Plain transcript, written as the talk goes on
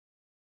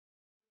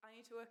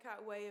need to work out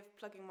a way of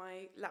plugging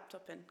my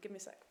laptop in. Give me a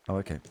sec. Oh,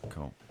 okay,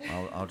 cool.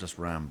 I'll just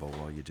ramble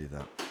while you do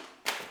that.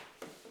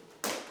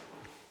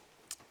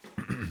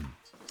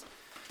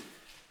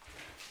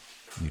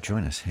 You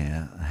join us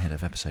here ahead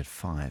of episode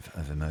 5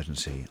 of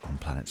Emergency on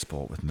Planet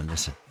Sport, with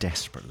Melissa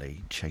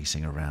desperately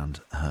chasing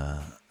around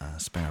her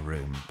spare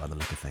room, by the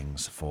look of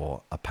things,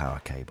 for a power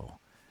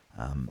cable.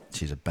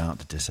 She's about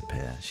to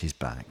disappear. She's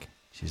back.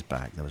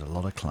 There was a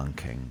lot of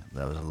clunking.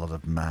 There was a lot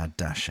of mad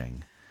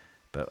dashing.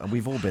 But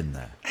we've all been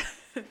there.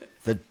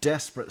 The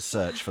desperate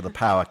search for the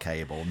power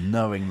cable,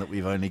 knowing that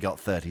we've only got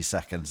 30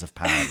 seconds of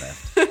power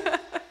left.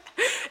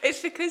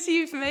 It's because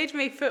you've made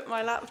me put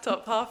my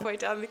laptop halfway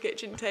down the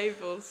kitchen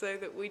table so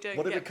that we don't.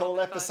 What did we call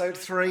episode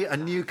 3? A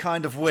new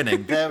kind of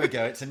winning. There we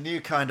go. It's a new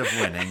kind of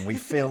winning. We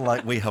feel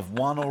like we have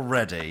won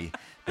already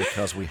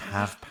because we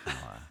have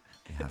power.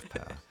 We have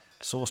power.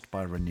 Sourced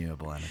by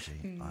renewable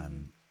energy,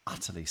 I'm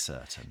utterly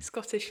certain.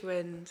 Scottish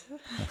wind.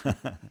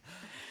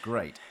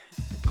 Great.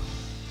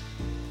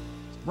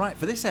 Right,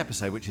 for this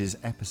episode, which is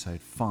episode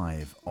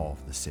 5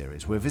 of the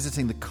series, we're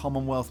visiting the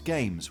Commonwealth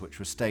Games, which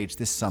were staged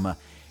this summer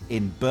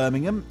in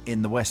Birmingham,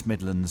 in the West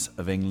Midlands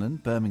of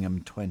England,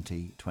 Birmingham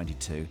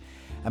 2022.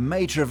 And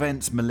major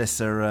events,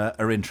 Melissa,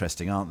 are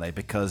interesting, aren't they?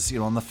 Because,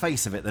 on the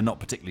face of it, they're not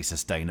particularly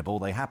sustainable.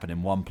 They happen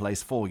in one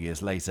place. 4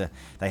 years later,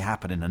 they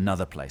happen in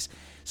another place.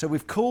 So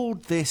we've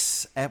called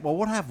this...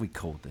 what have we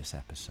called this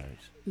episode?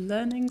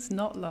 Learnings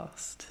not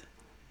lost.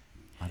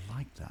 I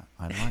like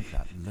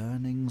that.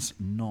 Learnings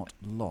not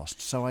lost.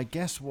 So I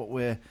guess what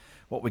we're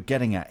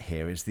getting at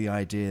here is the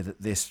idea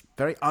that this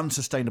very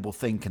unsustainable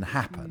thing can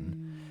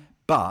happen,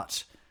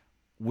 but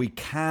we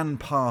can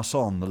pass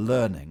on the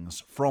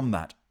learnings from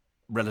that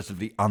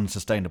relatively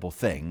unsustainable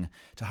thing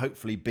to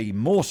hopefully be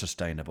more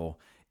sustainable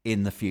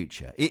in the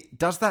future.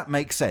 Does that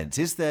make sense?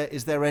 Is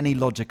there any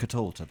logic at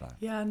all to that?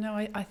 Yeah, no,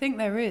 I think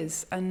there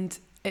is. And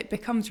it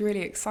becomes really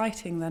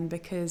exciting then,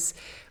 because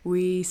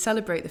we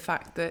celebrate the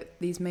fact that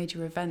these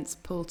major events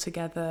pull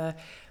together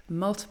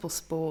multiple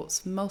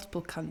sports,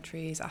 multiple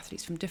countries,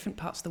 athletes from different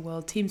parts of the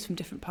world, teams from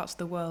different parts of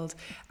the world.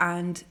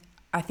 And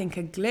I think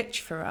a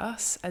glitch for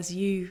us, as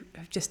you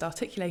have just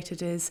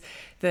articulated, is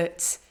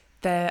that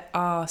there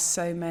are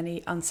so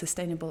many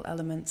unsustainable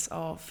elements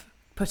of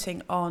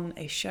putting on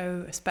a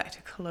show, a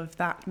spectacle of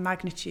that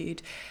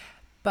magnitude.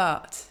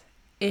 But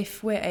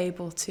if we're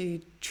able to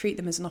treat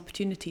them as an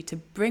opportunity to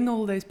bring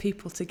all those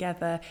people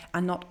together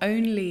and not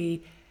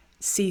only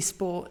see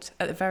sport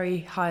at the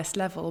very highest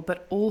level,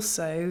 but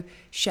also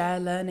share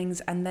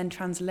learnings and then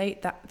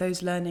translate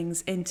those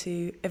learnings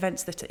into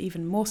events that are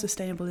even more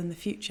sustainable in the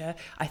future,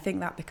 I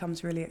think that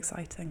becomes really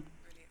exciting.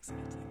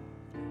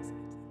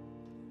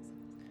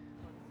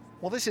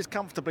 Well, this is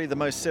comfortably the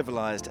most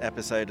civilised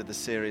episode of the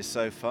series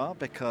so far,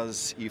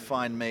 because you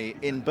find me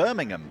in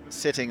Birmingham,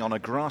 sitting on a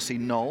grassy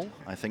knoll,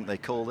 I think they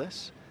call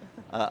this,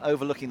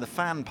 overlooking the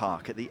fan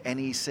park at the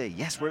NEC.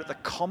 Yes, we're at the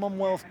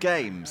Commonwealth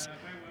Games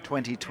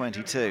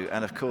 2022,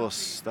 and of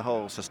course the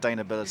whole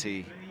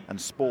sustainability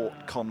and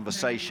sport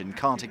conversation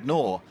can't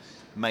ignore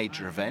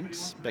major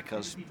events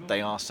because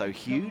they are so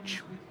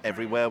huge.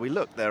 Everywhere we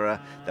look, there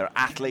are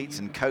athletes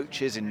and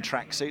coaches in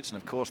tracksuits,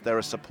 and of course there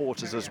are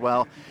supporters as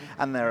well,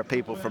 and there are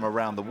people from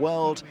around the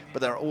world,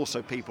 but there are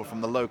also people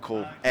from the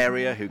local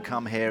area who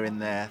come here in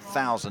their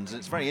thousands. And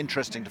it's very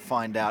interesting to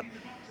find out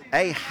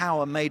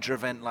how a major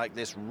event like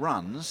this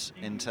runs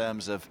in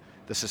terms of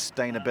the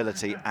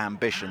sustainability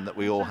ambition that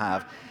we all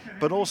have,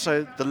 but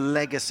also the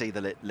legacy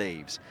that it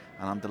leaves.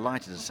 And I'm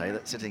delighted to say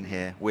that sitting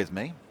here with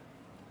me,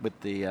 with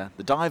the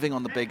diving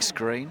on the big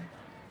screen,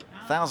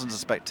 thousands of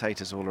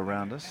spectators all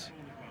around us,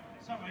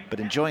 but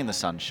enjoying the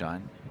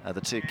sunshine, are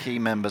the two key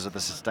members of the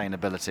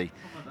sustainability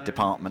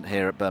department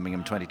here at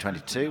Birmingham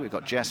 2022. We've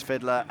got Jess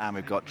Fiddler and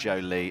we've got Jo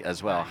Lee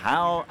as well.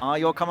 How are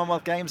your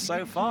Commonwealth Games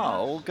so far?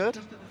 All good?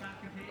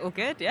 All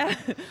good, yeah.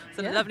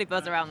 Some lovely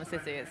buzz around the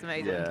city. It's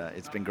amazing. Yeah,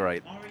 it's been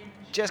great.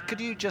 Jess, could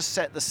you just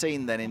set the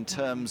scene then in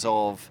terms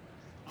of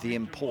the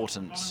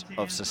importance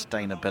of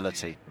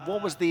sustainability?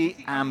 What was the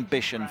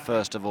ambition,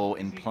 first of all,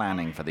 in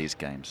planning for these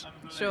games?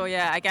 Sure,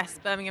 yeah. I guess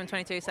Birmingham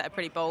 22 set a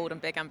pretty bold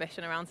and big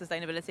ambition around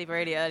sustainability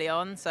really early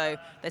on. So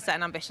they set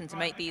an ambition to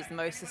make these the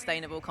most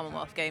sustainable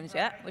Commonwealth Games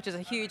yet, which is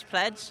a huge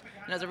pledge.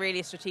 And it was a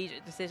really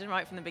strategic decision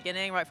right from the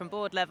beginning, right from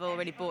board level,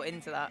 really bought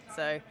into that.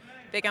 So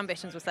big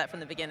ambitions were set from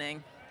the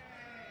beginning.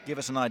 Give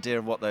us an idea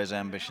of what those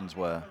ambitions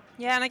were.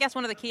 Yeah, and I guess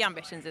one of the key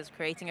ambitions is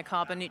creating a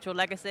carbon neutral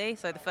legacy.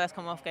 So the first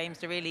Commonwealth Games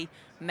to really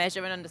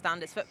measure and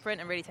understand its footprint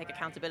and really take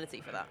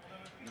accountability for that.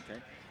 Okay.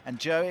 And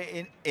Jo,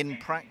 in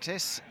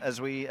practice,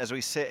 as we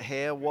sit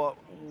here, what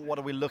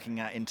are we looking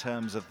at in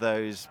terms of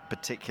those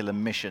particular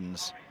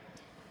missions?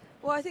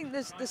 Well, I think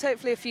there's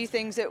hopefully a few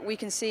things that we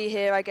can see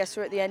here. I guess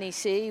we're at the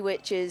NEC,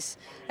 which is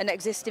an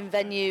existing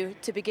venue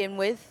to begin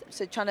with.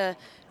 So trying to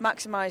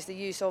maximise the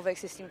use of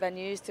existing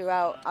venues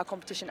throughout our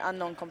competition and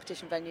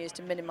non-competition venues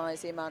to minimise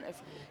the amount of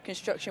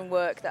construction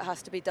work that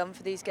has to be done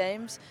for these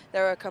games.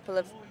 There are a couple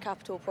of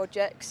capital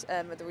projects,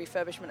 with the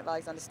refurbishment of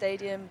Alexander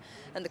Stadium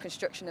and the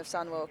construction of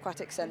Sandwell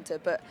Aquatic Centre.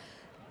 But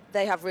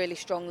they have really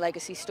strong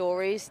legacy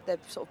stories. They're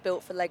sort of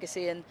built for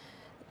legacy and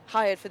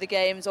hired for the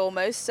games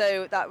almost,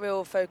 so that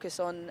real focus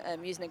on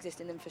using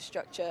existing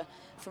infrastructure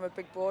from a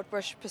big broad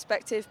brush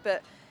perspective.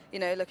 But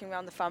looking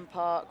around the fan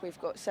park, we've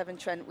got Severn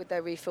Trent with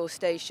their refill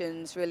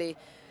stations, really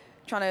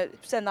trying to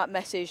send that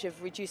message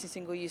of reducing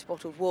single-use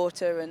bottled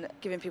water and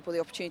giving people the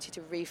opportunity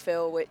to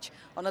refill, which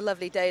on a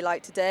lovely day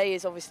like today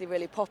is obviously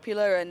really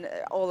popular. And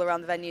all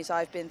around the venues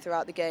I've been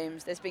throughout the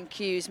games, there's been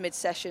queues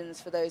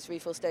mid-sessions for those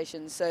refill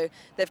stations, so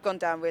they've gone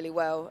down really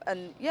well.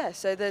 And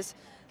so there's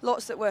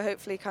lots that we're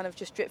hopefully kind of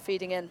just drip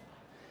feeding in.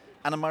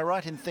 And am I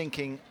right in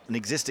thinking an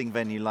existing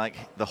venue like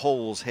the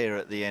halls here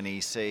at the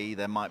NEC,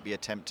 there might be a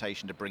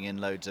temptation to bring in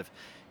loads of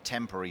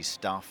temporary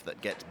stuff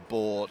that gets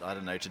bought, I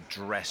don't know, to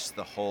dress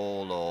the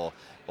hall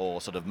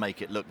or sort of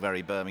make it look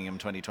very Birmingham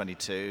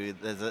 2022.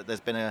 There's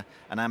been an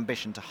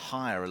ambition to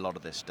hire a lot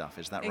of this stuff,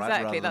 is that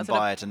right? Rather than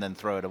buy it and then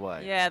throw it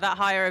away. Yeah, that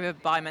hire over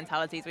buy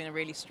mentality has been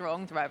really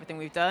strong throughout everything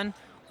we've done.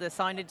 The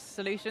signage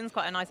solution's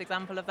quite a nice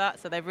example of that.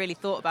 So they've really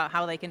thought about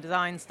how they can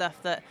design stuff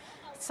that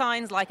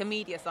signs like a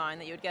media sign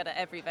that you would get at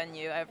every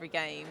venue, every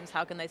games.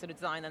 How can they sort of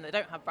design them that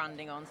don't have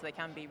branding on so they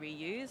can be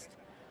reused?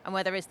 And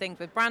where there is things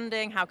with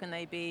branding, how can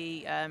they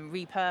be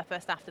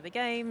repurposed after the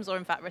games or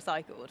in fact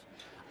recycled?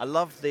 I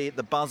love the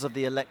buzz of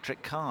the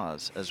electric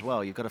cars as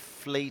well. You've got a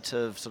fleet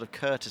of sort of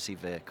courtesy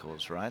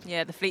vehicles, right?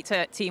 Yeah, the fleet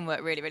team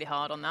worked really, really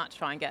hard on that to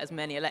try and get as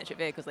many electric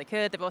vehicles as they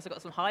could. They've also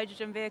got some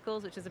hydrogen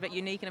vehicles, which is a bit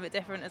unique and a bit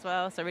different as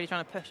well. So really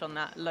trying to push on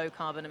that low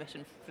carbon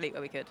emission fleet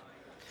where we could.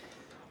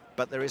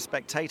 But there is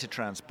spectator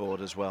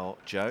transport as well,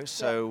 Joe.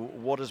 So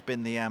what has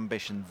been the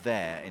ambition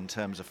there in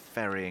terms of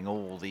ferrying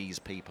all these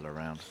people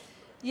around?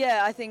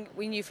 Yeah, I think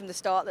we knew from the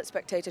start that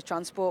spectator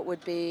transport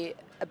would be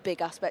a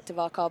big aspect of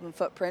our carbon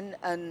footprint,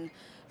 and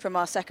from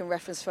our second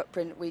reference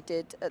footprint we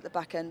did at the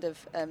back end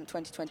of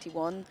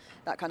 2021,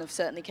 that kind of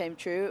certainly came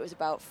true. It was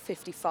about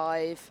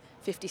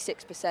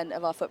 56%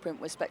 of our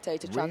footprint was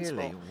spectator transport.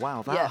 Really?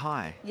 Wow, that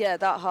high? Yeah,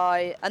 that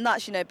high. And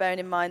that's, bearing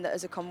in mind that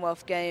as a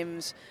Commonwealth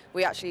Games,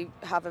 we actually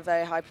have a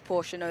very high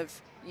proportion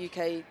of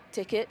UK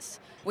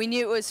tickets. We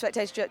knew it was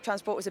spectator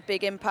transport was a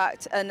big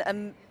impact,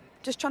 and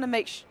just trying to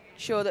make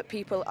sure that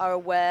people are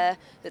aware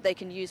that they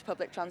can use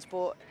public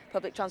transport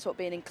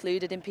being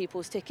included in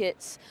people's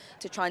tickets,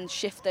 to try and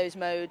shift those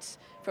modes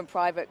from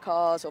private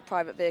cars or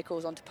private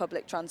vehicles onto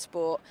public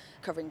transport,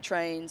 covering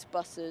trains,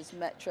 buses,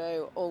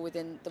 metro, all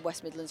within the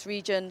West Midlands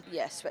region.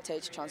 Yes,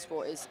 spectator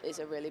transport is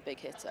a really big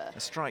hitter.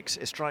 It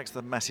strikes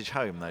the message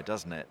home though,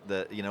 doesn't it?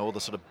 That all the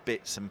sort of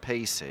bits and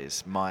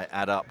pieces might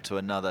add up to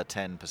another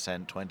 10%,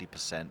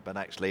 20%, but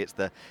actually it's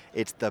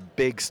the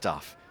big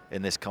stuff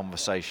in this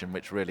conversation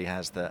which really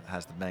has the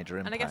major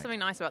impact. And I guess something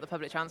nice about the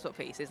public transport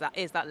piece is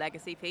that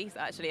legacy piece.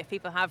 Actually, if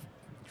people have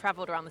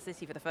travelled around the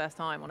city for the first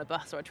time on a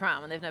bus or a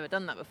tram and they've never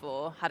done that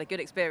before, had a good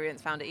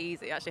experience, found it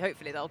easy, actually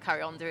hopefully they'll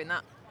carry on doing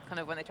that kind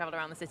of when they travel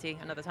around the city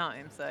another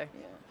time. So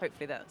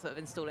hopefully they're sort of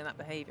installing that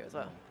behaviour as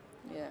well.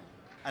 Yeah.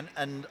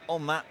 And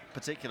on that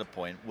particular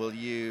point, will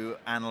you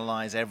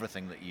analyse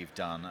everything that you've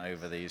done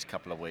over these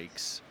couple of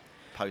weeks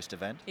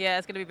post-event? Yeah,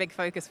 it's going to be a big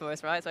focus for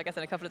us, right? So I guess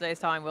in a couple of days'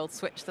 time we'll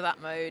switch to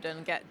that mode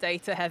and get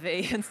data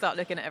heavy and start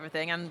looking at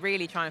everything and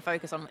really try and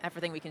focus on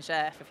everything we can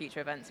share for future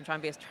events and try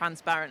and be as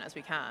transparent as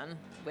we can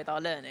with our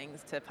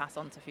learnings to pass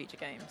on to future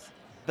games.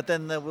 But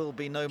then there will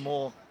be no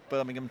more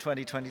Birmingham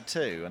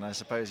 2022, and I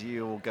suppose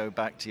you will go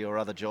back to your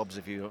other jobs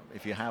if you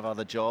have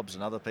other jobs,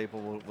 and other people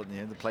will,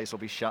 the place will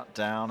be shut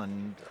down,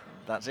 and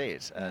that's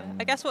it.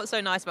 And I guess what's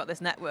so nice about this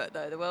network,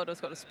 though, the World of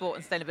Scottish Sport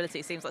and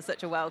Sustainability seems like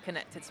such a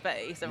well-connected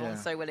space.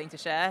 Everyone's so willing to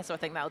share. So I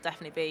think that'll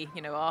definitely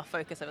be, our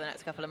focus over the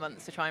next couple of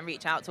months, to try and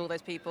reach out to all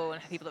those people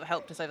and people that have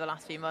helped us over the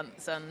last few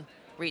months and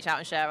reach out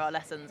and share our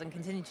lessons and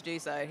continue to do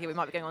so. Here we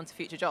might be going on to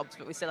future jobs,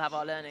 but we still have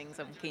our learnings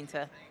and we're keen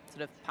to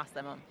sort of pass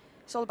them on.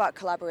 It's all about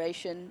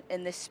collaboration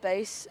in this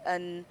space,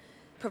 and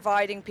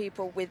providing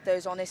people with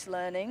those honest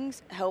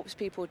learnings helps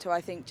people to,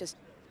 I think, just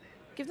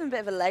give them a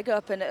bit of a leg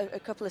up and a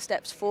couple of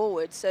steps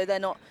forward, so they're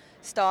not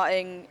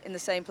starting in the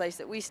same place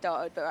that we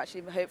started, but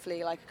actually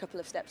hopefully like a couple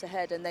of steps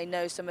ahead, and they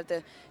know some of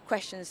the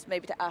questions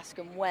maybe to ask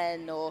and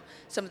when, or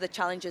some of the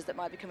challenges that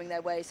might be coming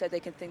their way, so they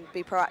can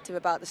be proactive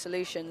about the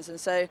solutions. And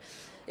so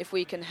if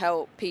we can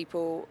help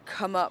people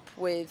come up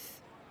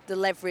with the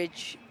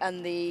leverage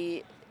and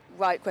the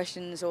right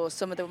questions, or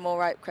some of the more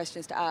right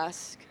questions to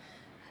ask,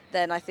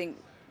 then I think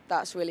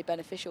that's really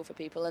beneficial for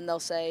people, and they'll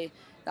say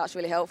that's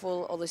really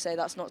helpful, or they say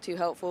that's not too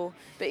helpful.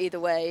 But either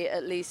way,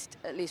 at least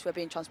we're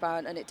being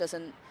transparent,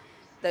 and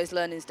those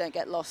learnings don't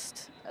get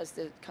lost as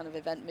the kind of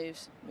event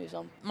moves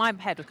on. My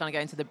head was kind of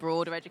going to the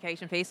broader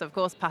education piece. So of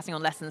course, passing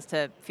on lessons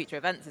to future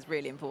events is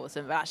really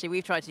important, but actually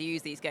we've tried to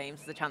use these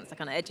games as a chance to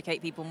kind of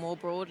educate people more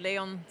broadly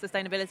on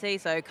sustainability.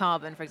 So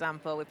Carbon, for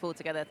example, we pulled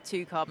together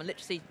 2 carbon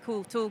literacy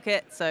cool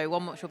toolkits, so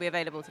one which will be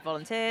available to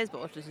volunteers but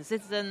also to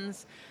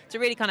citizens, to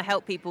really kind of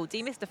help people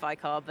demystify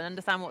carbon,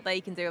 understand what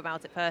they can do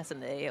about it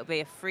personally. It'll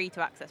be a free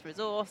to access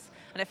resource,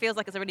 and it feels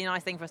like it's a really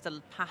nice thing for us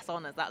to pass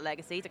on as that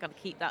legacy, to kind of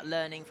keep that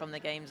learning from the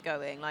games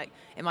going going. Like,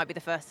 it might be the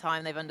first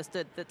time they've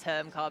understood the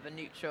term carbon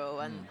neutral,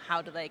 and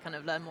how do they kind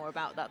of learn more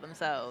about that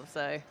themselves.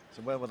 So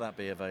where will that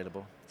be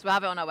available? So we'll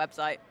have it on our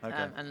website,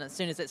 okay. And as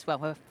soon as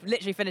we're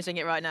literally finishing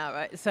it right now,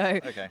 right? So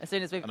as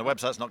soon as and the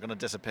website's not going to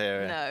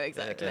disappear. No,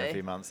 exactly. In a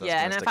few months.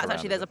 Yeah, and in fact,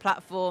 actually, there's a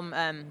platform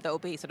that will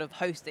be sort of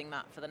hosting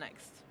that for the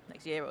next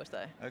year or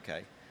so.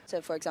 Okay.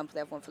 So, for example, they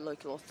have one for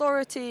local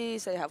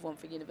authorities, they have one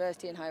for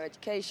university and higher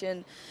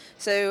education.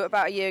 So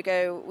about a year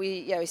ago,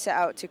 we set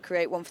out to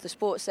create one for the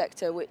sports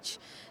sector, which,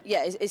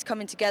 is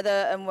coming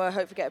together, and we're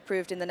hoping to get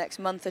approved in the next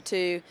month or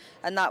two,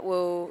 and that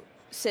will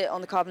sit on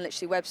the Carbon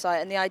Literacy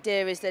website. And the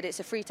idea is that it's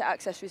a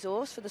free-to-access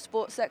resource for the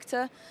sports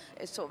sector.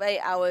 It's sort of 8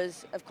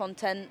 hours of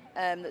content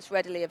that's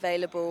readily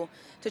available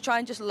to try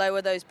and just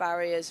lower those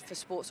barriers for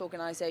sports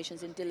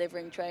organisations in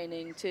delivering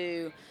training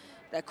to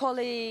their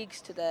colleagues,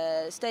 to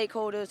their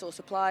stakeholders or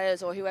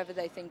suppliers or whoever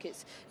they think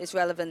it's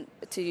relevant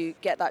to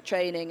get that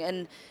training.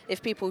 And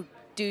if people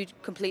do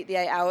complete the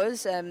 8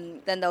 hours,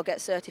 then they'll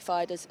get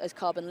certified as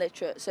carbon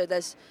literate. So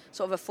there's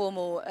sort of a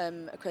formal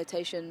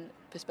accreditation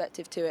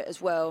perspective to it as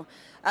well.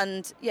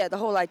 And the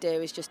whole idea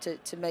is just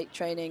to make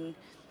training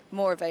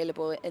more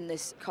available in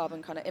this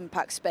carbon kind of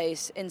impact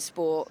space in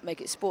sport,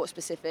 make it sport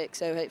specific,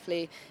 so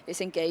hopefully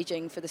it's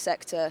engaging for the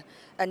sector,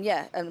 and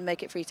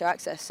make it free to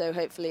access, so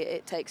hopefully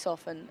it takes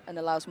off and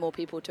allows more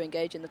people to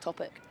engage in the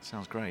topic.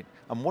 Sounds great.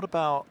 And what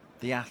about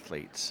the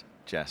athletes,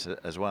 Jess,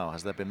 as well?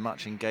 Has there been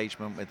much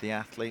engagement with the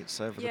athletes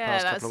over the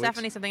past couple of weeks? Yeah, that's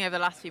definitely something over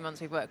the last few months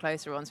we've worked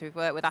closer on. So we've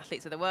worked with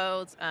athletes of the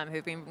world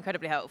who've been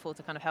incredibly helpful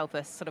to kind of help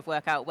us sort of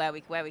work out where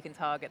we can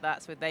target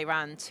that. So they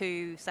ran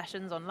 2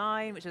 sessions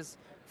online, which is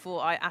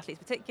for athletes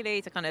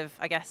particularly, to kind of,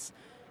 I guess,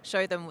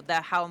 show them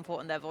how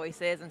important their voice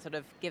is and sort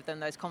of give them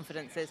those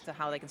confidences to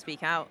how they can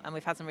speak out. And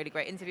we've had some really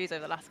great interviews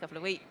over the last couple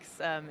of weeks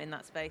in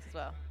that space as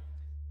well.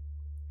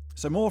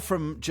 So more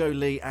from Jo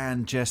Lee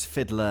and Jess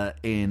Fiedler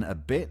in a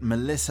bit.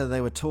 Melissa, they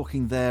were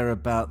talking there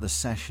about the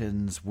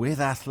sessions with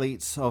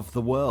athletes of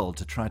the world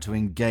to try to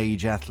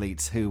engage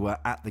athletes who were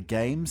at the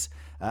games.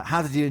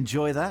 How did you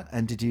enjoy that?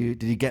 And did you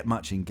get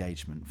much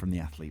engagement from the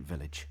athlete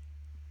village?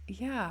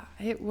 Yeah,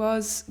 it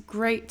was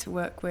great to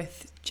work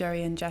with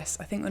Joey and Jess.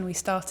 I think when we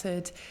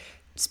started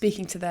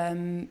speaking to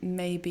them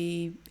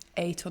maybe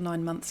 8 or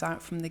 9 months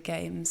out from the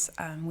games,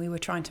 we were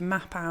trying to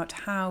map out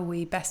how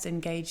we best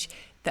engage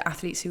the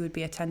athletes who would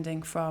be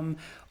attending from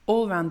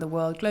all around the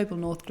world, global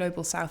north,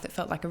 global south. It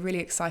felt like a really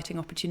exciting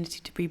opportunity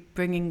to be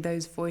bringing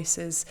those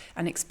voices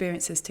and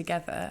experiences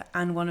together.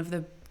 And one of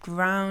the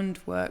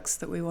groundworks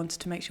that we wanted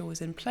to make sure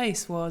was in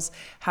place was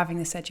having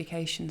this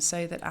education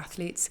so that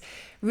athletes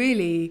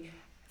really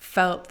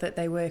felt that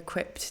they were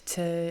equipped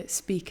to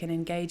speak and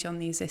engage on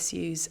these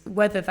issues,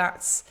 whether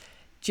that's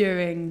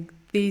during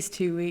these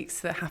 2 weeks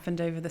that happened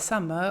over the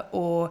summer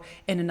or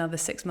in another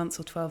 6 months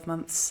or 12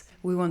 months.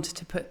 We wanted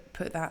to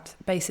put that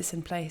basis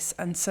in place.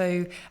 And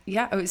so,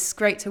 it was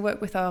great to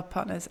work with our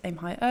partners Aim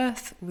High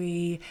Earth.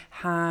 We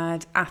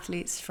had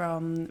athletes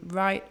from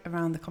right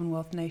around the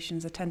Commonwealth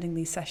nations attending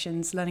these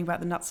sessions, learning about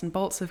the nuts and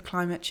bolts of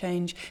climate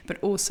change, but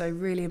also,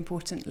 really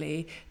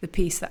importantly, the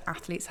piece that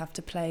athletes have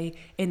to play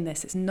in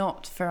this. It's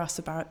not for us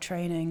about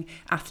training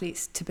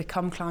athletes to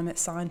become climate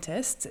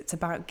scientists. It's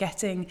about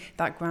getting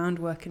that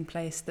groundwork in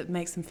place that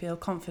makes them feel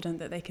confident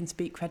that they can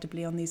speak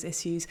credibly on these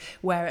issues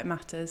where it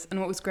matters. And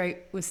what was great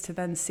was to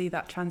then see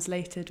that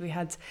translated. We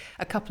had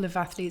a couple of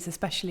athletes,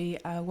 especially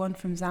one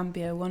from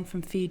Zambia, one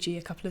from Fiji,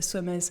 a couple of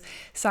swimmers,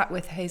 sat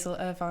with Hazel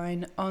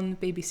Irvine on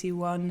BBC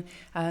One,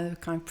 kind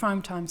of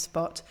primetime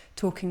spot,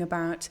 talking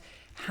about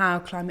how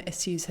climate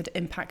issues had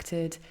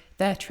impacted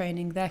their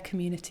training, their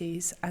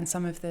communities, and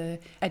some of the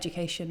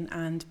education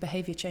and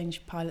behaviour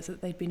change pilots that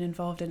they'd been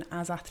involved in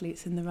as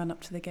athletes in the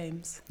run-up to the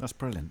Games. That's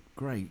brilliant.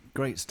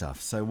 Great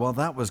stuff. So while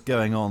that was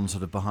going on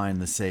sort of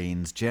behind the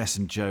scenes, Jess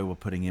and Jo were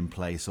putting in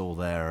place all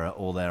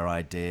their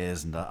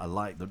ideas, and I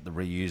like the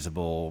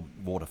reusable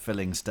water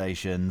filling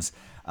stations.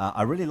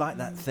 I really like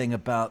that thing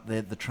about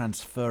the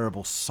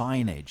transferable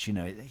signage. You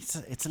know,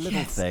 it's a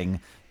little thing.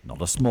 Not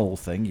a small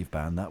thing, you've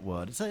banned that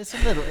word. It's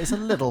a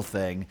little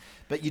thing,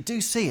 but you do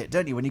see it,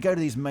 don't you? When you go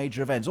to these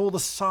major events, all the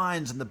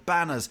signs and the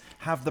banners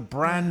have the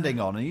branding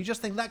on, and you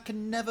just think that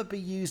can never be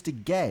used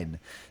again.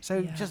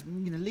 So just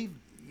leave.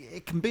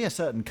 It can be a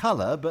certain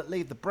colour, but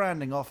leave the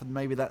branding off, and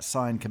maybe that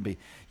sign can be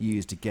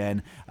used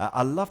again.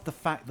 I love the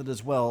fact that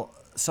as well,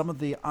 some of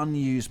the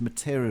unused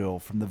material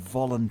from the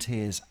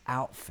volunteers'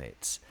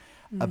 outfits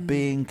are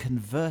being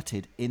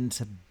converted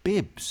into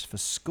bibs for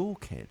school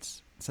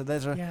kids. So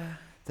there's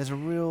a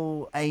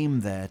real aim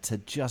there to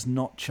just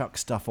not chuck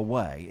stuff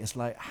away. It's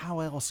like,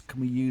 how else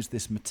can we use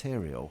this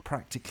material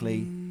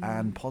practically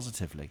and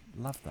positively?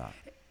 Love that.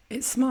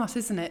 It's smart,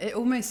 isn't it? It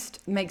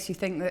almost makes you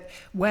think that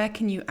where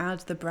can you add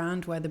the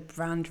brand where the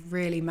brand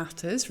really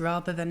matters,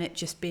 rather than it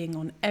just being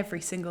on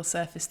every single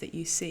surface that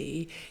you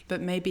see,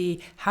 but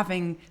maybe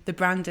having the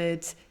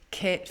branded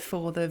kit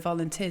for the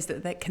volunteers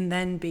that can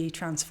then be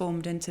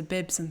transformed into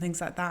bibs and things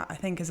like that. I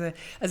think as a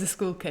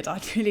school kid,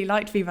 I'd really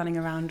like to be running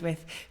around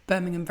with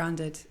Birmingham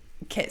branded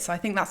kit. So I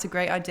think that's a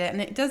great idea.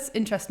 And it does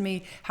interest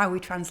me how we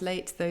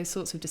translate those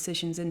sorts of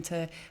decisions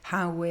into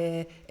how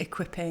we're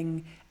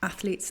equipping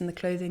athletes in the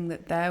clothing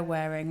that they're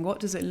wearing. What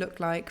does it look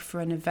like for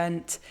an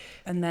event?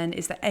 And then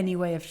is there any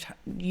way of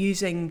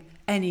using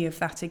any of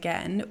that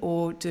again?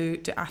 Or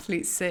do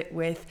athletes sit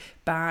with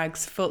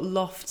bags,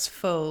 lofts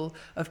full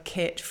of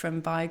kit from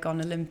bygone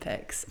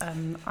Olympics?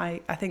 I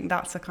think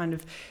that's a kind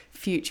of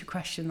future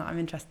question that I'm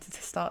interested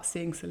to start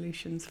seeing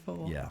solutions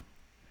for. Yeah.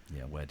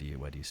 Where do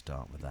you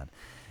start with that?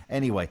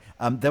 Anyway,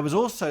 there was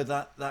also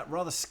that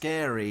rather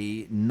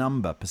scary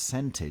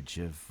percentage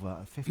of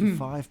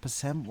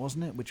 55%,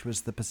 wasn't it? Which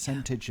was the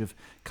percentage of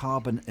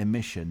carbon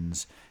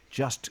emissions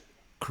just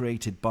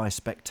created by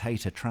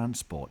spectator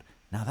transport.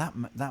 Now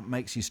that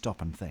makes you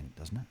stop and think,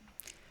 doesn't it?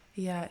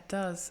 Yeah, it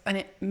does. And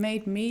it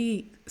made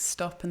me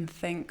stop and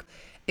think.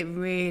 It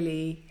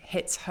really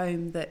hits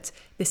home that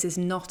this is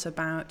not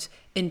about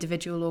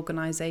individual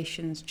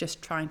organisations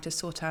just trying to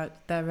sort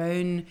out their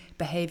own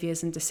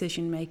behaviours and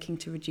decision making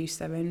to reduce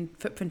their own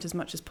footprint as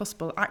much as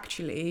possible.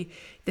 Actually,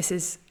 this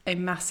is a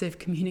massive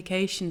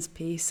communications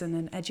piece and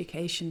an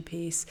education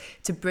piece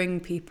to bring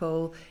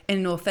people in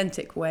an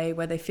authentic way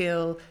where they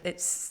feel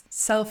it's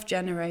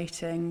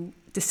self-generating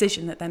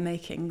decision that they're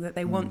making, that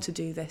they want to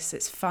do this.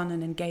 It's fun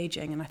and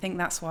engaging, and I think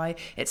that's why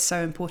it's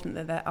so important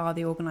that there are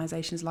the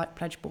organisations like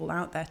Pledge Ball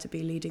out there to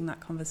be leading that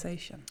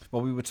conversation.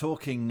 Well, we were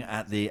talking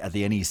at the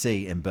NEC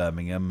in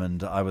Birmingham,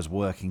 and I was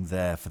working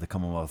there for the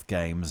Commonwealth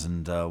Games,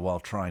 and while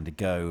trying to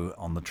go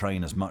on the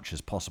train as much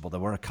as possible, there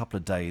were a couple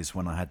of days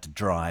when I had to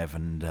drive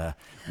and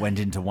went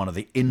into one of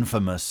the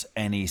infamous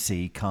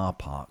NEC car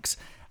parks.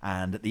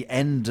 And at the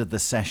end of the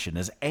session,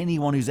 as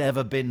anyone who's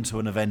ever been to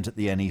an event at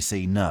the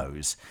NEC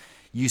knows,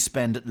 you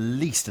spend at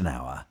least an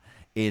hour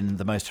in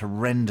the most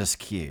horrendous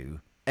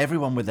queue,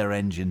 everyone with their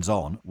engines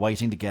on,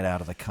 waiting to get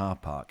out of the car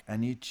park.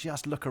 And you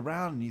just look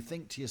around and you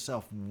think to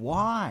yourself,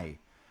 why?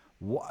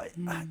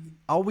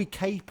 Are we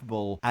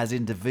capable as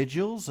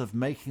individuals of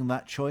making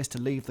that choice to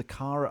leave the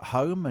car at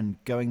home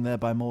and going there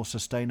by more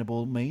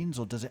sustainable means?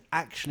 Or does it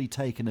actually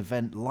take an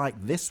event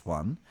like this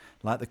one,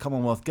 like the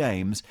Commonwealth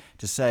Games,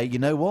 to say, you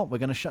know what, we're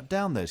going to shut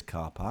down those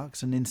car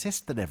parks and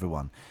insist that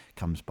everyone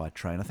comes by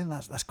train? I think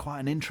that's quite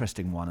an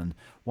interesting one, and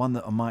one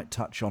that I might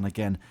touch on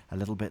again a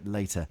little bit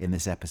later in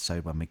this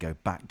episode when we go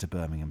back to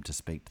Birmingham to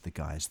speak to the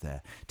guys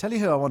there. Tell you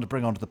who I want to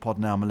bring onto the pod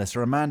now,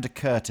 Melissa. Amanda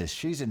Curtis.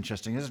 She's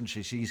interesting, isn't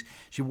she?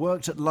 She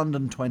worked at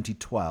London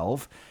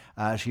 2012.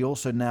 She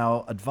also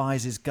now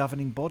advises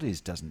governing bodies,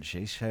 doesn't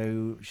she?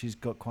 So she's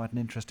got quite an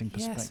interesting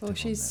perspective. Yes, well,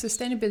 she's on this.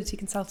 sustainability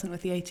consultant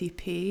with the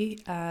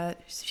ATP.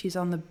 She's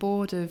on the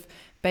board of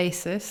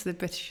BASIS, the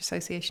British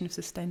Association of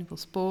Sustainable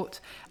Sport.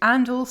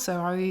 And also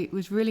I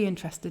was really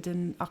interested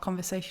in our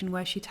conversation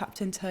where she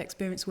tapped into her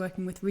experience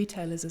working with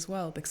retailers as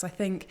well, because I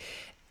think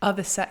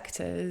other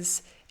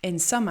sectors in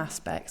some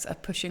aspects are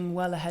pushing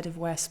well ahead of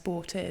where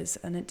sport is.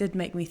 And it did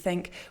make me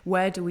think,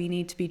 where do we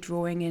need to be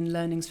drawing in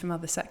learnings from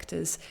other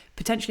sectors,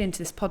 potentially into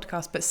this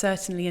podcast, but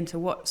certainly into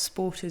what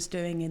sport is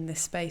doing in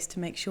this space to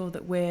make sure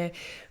that we're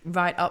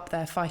right up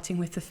there fighting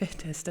with the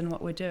fittest in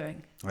what we're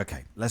doing.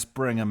 Okay, let's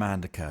bring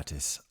Amanda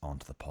Curtis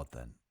onto the pod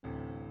then.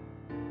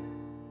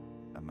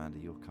 Amanda,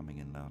 you're coming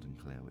in loud and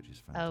clear, which is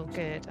fantastic. Oh,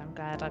 good. I'm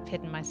glad. I've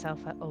hidden myself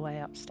away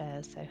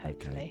upstairs, so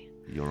hopefully. Okay.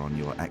 You're on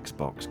your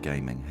Xbox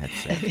gaming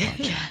headset.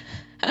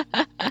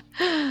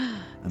 Amazing.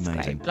 It's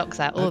great. Blocks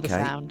out all the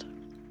sound.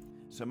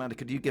 So, Amanda,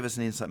 could you give us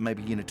an insight,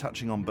 maybe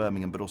touching on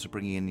Birmingham, but also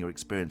bringing in your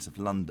experience of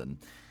London,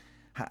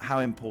 how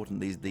important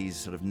these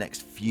sort of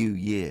next few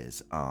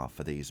years are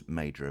for these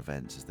major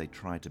events as they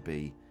try to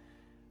be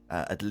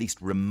at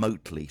least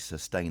remotely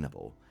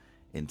sustainable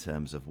in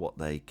terms of what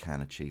they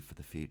can achieve for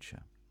the future?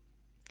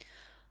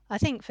 I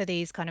think for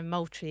these kind of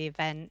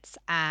multi-events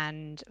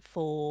and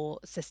for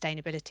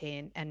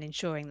sustainability and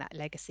ensuring that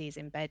legacy is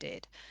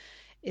embedded,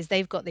 is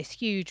they've got this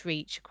huge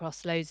reach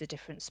across loads of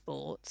different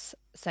sports.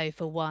 So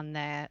for one,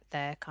 their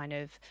kind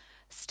of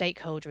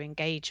stakeholder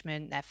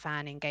engagement, their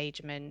fan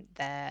engagement,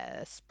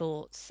 their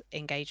sports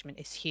engagement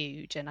is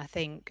huge. And I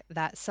think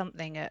that's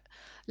something at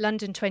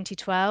London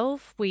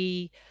 2012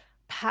 we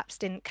perhaps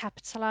didn't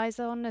capitalise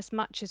on as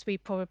much as we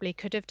probably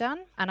could have done.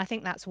 And I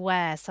think that's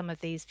where some of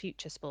these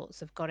future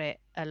sports have got it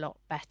a lot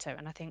better.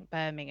 And I think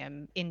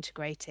Birmingham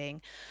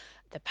integrating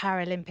the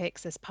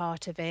Paralympics as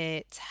part of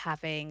it,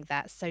 having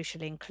that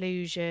social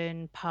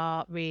inclusion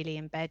part really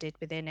embedded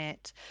within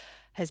it,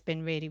 has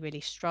been really,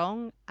 really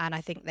strong. And I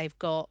think they've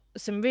got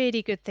some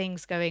really good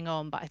things going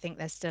on, but I think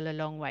there's still a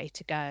long way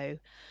to go.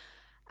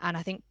 And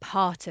I think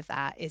part of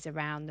that is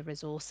around the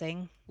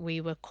resourcing.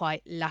 We were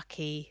quite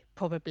lucky,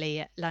 probably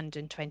at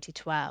London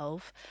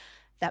 2012,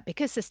 that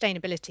because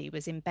sustainability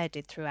was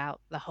embedded throughout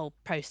the whole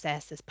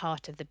process as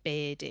part of the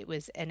bid, it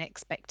was an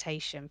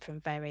expectation from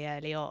very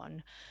early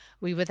on.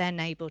 We were then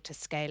able to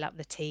scale up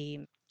the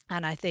team.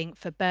 And I think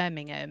for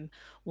Birmingham,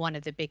 one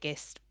of the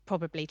biggest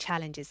probably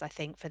challenges, I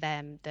think, for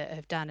them that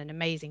have done an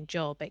amazing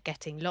job at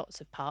getting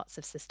lots of parts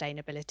of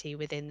sustainability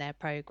within their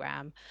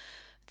programme,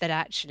 that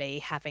actually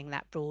having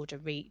that broader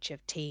reach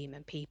of team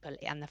and people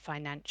and the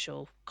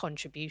financial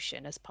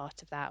contribution as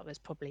part of that was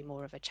probably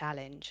more of a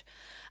challenge.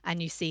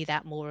 And you see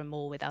that more and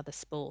more with other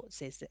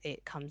sports, is that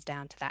it comes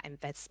down to that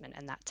investment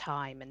and that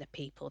time and the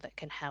people that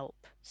can help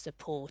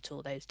support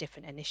all those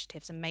different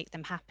initiatives and make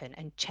them happen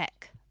and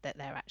check that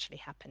they're actually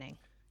happening.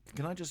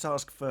 Can I just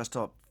ask first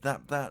up,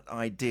 that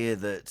idea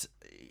that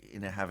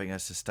having a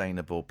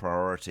sustainable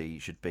priority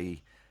should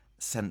be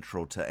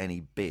central to any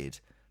bid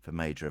for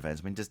major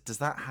events? I mean, does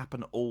that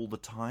happen all the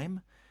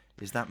time?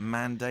 Is that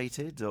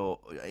mandated, or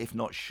if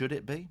not, should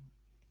it be?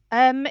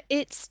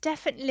 It's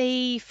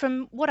definitely,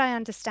 from what I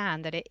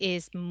understand, that it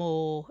is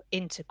more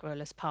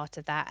integral as part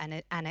of that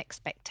and an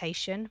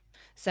expectation.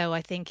 So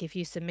I think if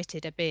you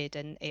submitted a bid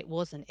and it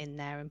wasn't in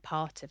there and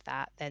part of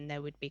that, then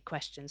there would be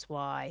questions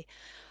why.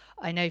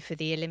 I know for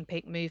the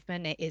Olympic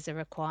movement, it is a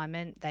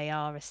requirement. They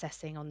are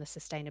assessing on the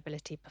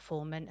sustainability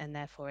performance, and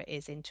therefore it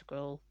is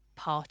integral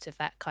part of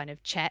that kind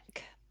of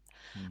check.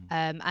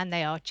 And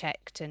they are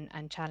checked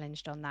and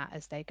challenged on that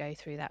as they go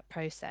through that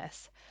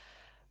process.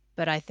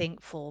 But I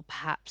think for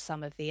perhaps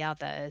some of the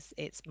others,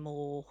 it's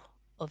more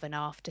of an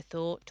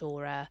afterthought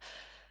or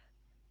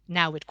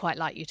now we'd quite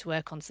like you to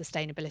work on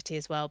sustainability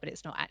as well, but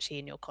it's not actually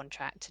in your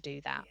contract to do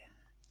that.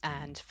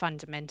 And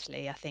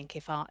fundamentally, I think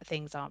if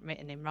things aren't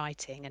written in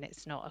writing and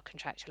it's not a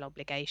contractual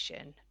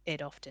obligation,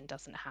 it often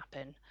doesn't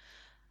happen.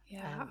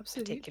 Yeah,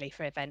 absolutely. Particularly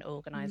for event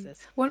organisers.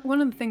 One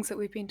of the things that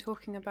we've been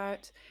talking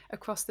about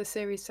across the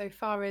series so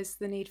far is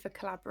the need for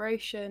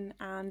collaboration,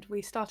 and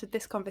we started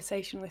this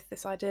conversation with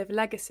this idea of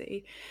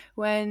legacy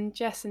when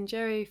Jess and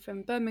Jerry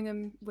from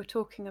Birmingham were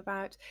talking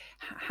about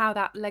how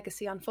that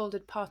legacy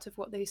unfolded. Part of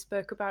what they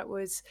spoke about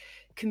was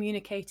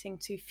communicating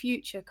to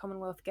future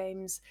Commonwealth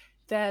Games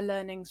their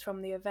learnings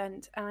from the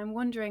event, and I'm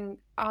wondering,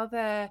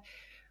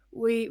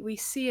 we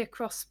see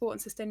across sport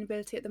and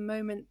sustainability at the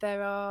moment,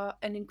 there are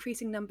an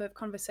increasing number of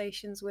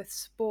conversations with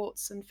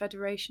sports and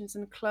federations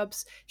and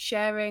clubs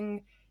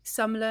sharing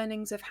some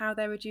learnings of how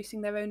they're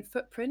reducing their own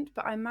footprint.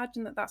 But I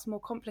imagine that that's more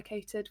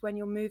complicated when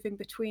you're moving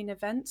between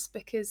events,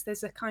 because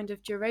there's a kind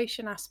of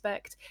duration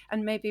aspect,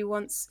 and maybe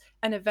once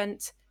an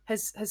event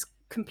has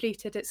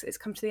completed, it's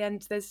come to the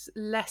end, there's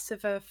less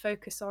of a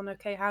focus on,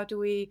 okay, how do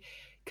we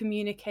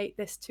communicate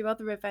this to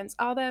other events?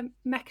 Are there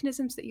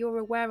mechanisms that you're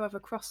aware of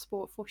across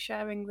sport for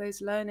sharing those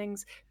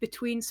learnings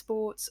between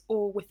sports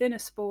or within a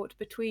sport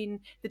between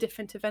the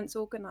different events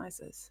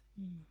organisers?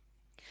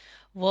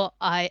 What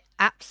I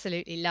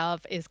absolutely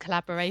love is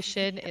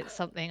collaboration. It's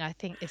something I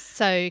think is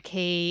so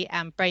key,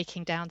 and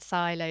breaking down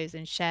silos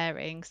and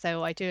sharing.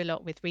 So I do a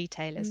lot with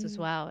retailers as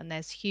well, and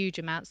there's huge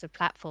amounts of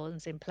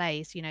platforms in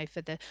place,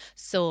 for the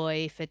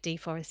soy, for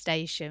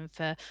deforestation,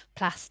 for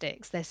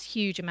plastics. There's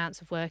huge amounts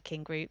of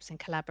working groups and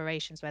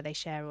collaborations where they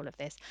share all of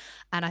this.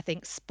 And I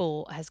think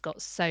sport has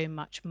got so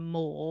much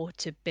more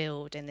to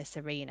build in this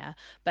arena,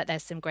 but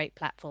there's some great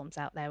platforms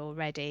out there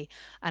already.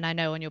 And I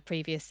know on your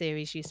previous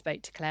series, you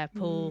spoke to Claire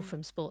Poole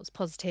from Sports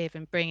Positive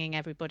and bringing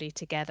everybody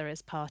together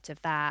as part of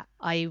that.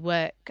 I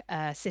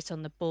sit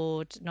on the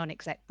board,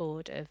 non-exec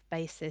board of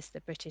BASIS,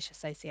 the British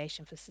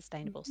Association for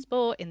Sustainable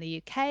Sport in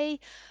the UK.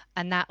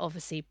 And that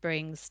obviously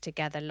brings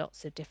together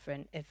lots of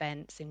different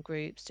events and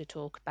groups to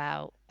talk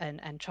about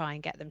and try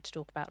and get them to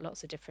talk about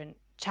lots of different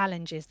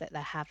challenges that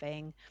they're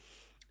having.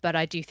 But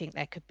I do think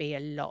there could be a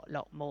lot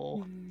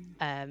more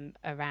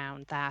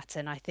around that.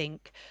 And I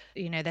think,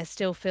 there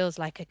still feels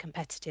like a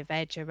competitive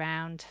edge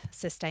around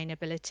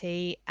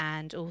sustainability,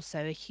 and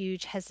also a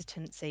huge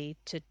hesitancy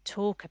to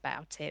talk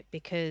about it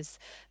because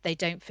they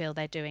don't feel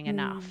they're doing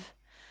enough.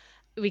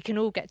 We can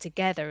all get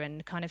together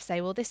and kind of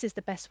say, well, this is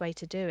the best way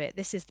to do it.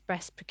 This is the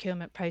best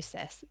procurement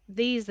process.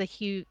 These are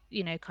huge,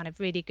 kind of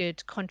really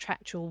good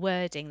contractual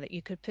wording that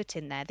you could put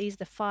in there. These are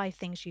the 5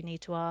 things you need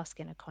to ask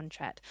in a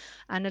contract.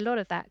 And a lot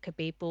of that could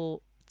be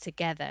brought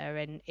together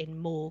in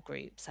more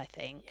groups, I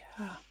think.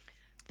 Yeah.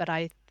 But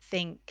I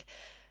think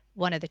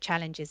one of the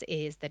challenges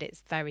is that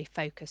it's very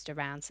focused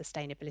around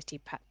sustainability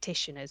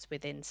practitioners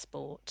within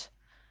sport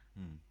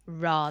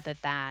rather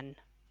than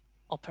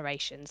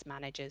operations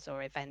managers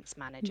or events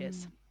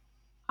managers.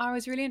 I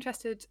was really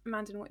interested,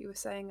 Amanda, in what you were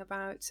saying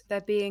about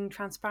there being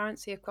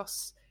transparency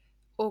across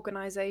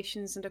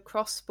organisations and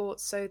across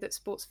sports, so that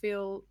sports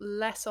feel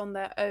less on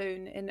their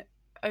own in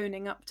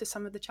owning up to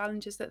some of the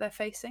challenges that they're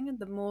facing, and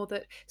the more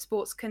that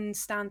sports can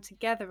stand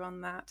together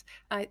on that.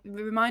 It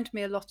reminded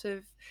me a lot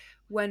of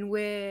when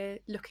we're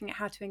looking at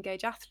how to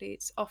engage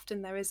athletes.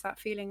 Often there is that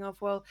feeling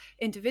of, well,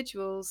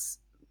 individuals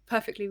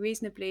perfectly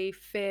reasonably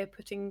fear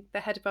putting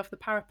their head above the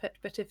parapet,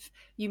 but if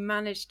you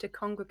manage to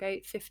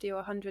congregate 50 or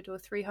 100 or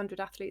 300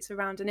 athletes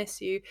around an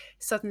issue,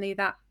 suddenly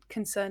that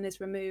concern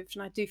is removed.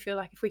 And I do feel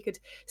like if we could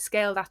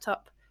scale that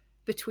up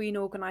between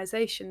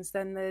organisations,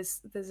 then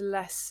there's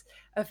less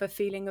of a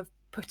feeling of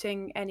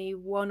putting any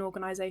one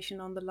organisation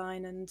on the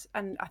line,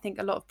 and I think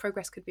a lot of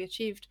progress could be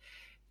achieved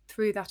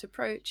through that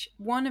approach.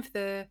 One of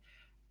the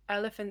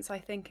elephants, I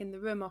think, in the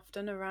room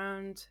often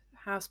around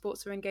how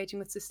sports are engaging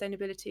with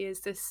sustainability is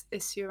this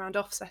issue around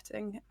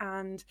offsetting,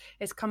 and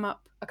it's come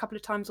up a couple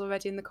of times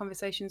already in the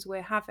conversations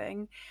we're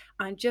having.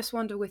 And just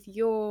wonder, with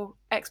your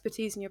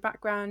expertise and your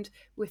background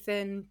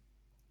within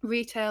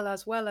retail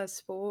as well as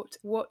sport,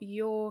 what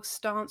your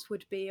stance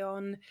would be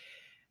on,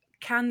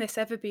 can this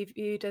ever be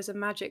viewed as a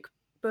magic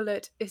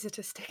bullet? Is it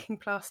a sticking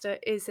plaster?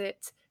 Is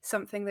it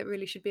something that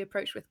really should be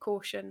approached with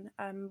caution?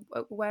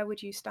 Where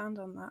would you stand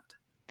on that?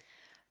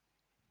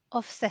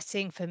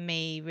 Offsetting for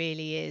me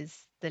really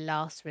is the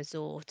last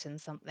resort,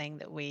 and something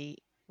that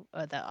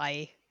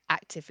I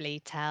actively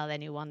tell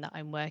anyone that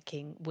I'm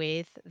working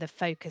with. The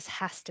focus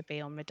has to be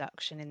on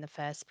reduction in the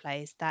first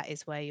place. That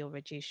is where you'll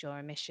reduce your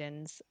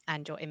emissions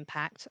and your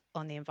impact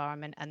on the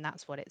environment, and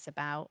that's what it's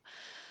about.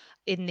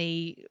 In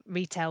the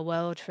retail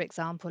world, for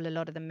example, a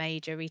lot of the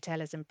major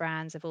retailers and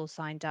brands have all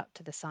signed up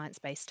to the Science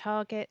Based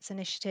Targets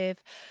initiative,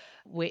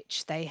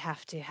 which they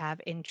have to have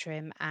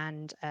interim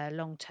and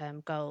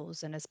long-term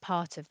goals. And as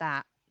part of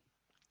that,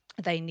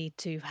 they need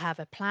to have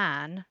a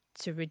plan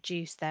to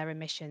reduce their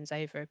emissions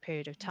over a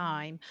period of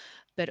time,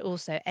 but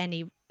also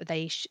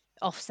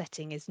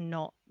offsetting is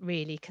not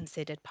really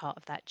considered part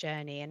of that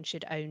journey and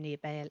should only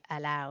be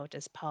allowed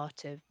as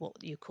part of what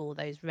you call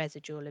those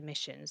residual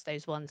emissions,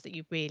 those ones that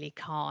you really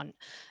can't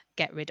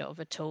get rid of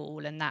at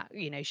all, and that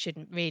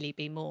shouldn't really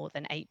be more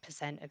than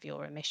 8% of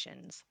your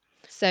emissions.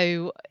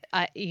 So,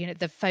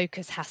 the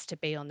focus has to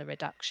be on the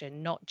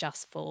reduction, not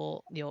just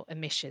for your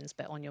emissions,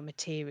 but on your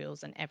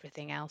materials and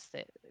everything else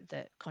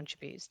that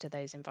contributes to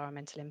those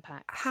environmental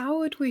impacts. How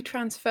would we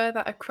transfer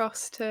that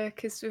across to,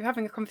 because we were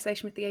having a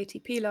conversation with the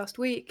ATP last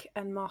week,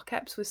 and Mark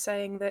Epps was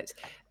saying that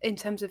in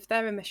terms of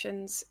their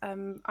emissions,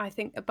 I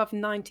think above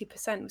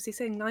 90%, was he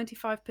saying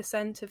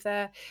 95% of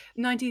their,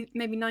 maybe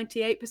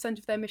 98%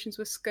 of their emissions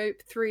were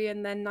scope 3,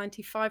 and then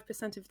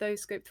 95% of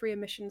those scope 3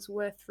 emissions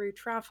were through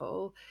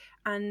travel.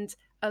 And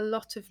a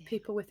lot of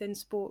people within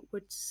sport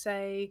would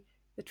say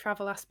the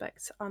travel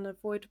aspect's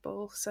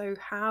unavoidable. So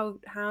how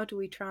do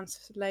we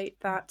translate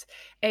that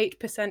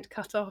 8%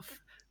 cut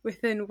off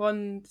within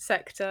one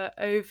sector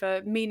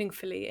over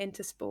meaningfully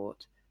into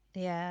sport?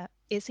 Yeah,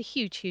 it's a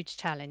huge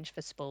challenge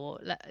for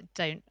sport.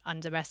 Don't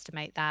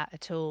underestimate that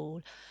at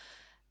all.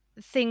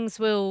 Things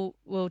will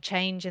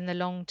change in the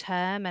long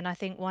term, and I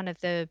think one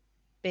of the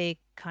big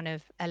kind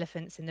of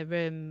elephants in the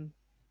room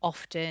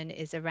often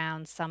is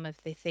around some of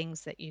the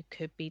things that you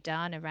could be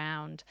done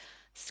around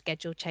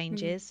schedule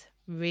changes,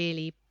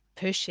 really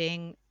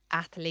pushing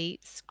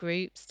athletes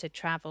groups to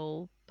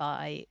travel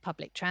by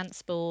public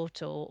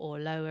transport or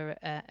lower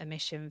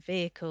emission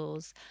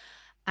vehicles.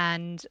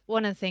 And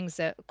one of the things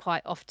that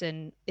quite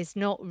often is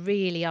not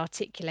really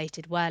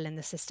articulated well in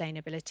the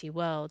sustainability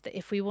world, that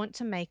if we want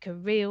to make a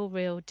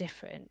real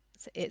difference,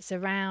 it's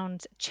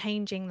around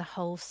changing the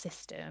whole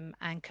system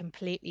and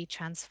completely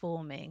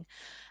transforming.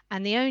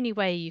 And the only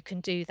way you can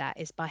do that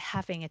is by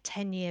having a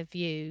 10-year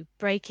view,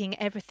 breaking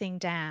everything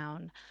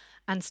down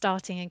and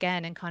starting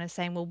again and kind of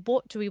saying, well,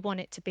 what do we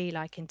want it to be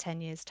like in 10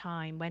 years'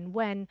 time?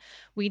 When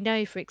we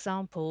know, for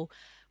example,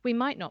 we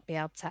might not be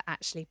able to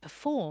actually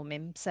perform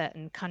in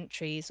certain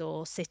countries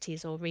or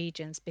cities or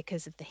regions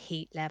because of the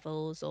heat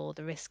levels or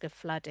the risk of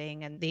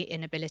flooding and the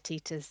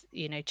inability to,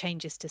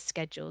 changes to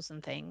schedules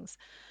and things.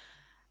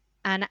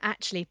 And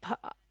actually,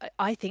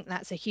 I think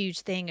that's a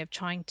huge thing of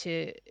trying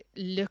to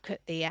look at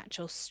the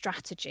actual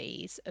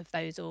strategies of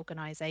those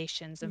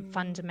organizations and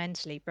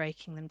fundamentally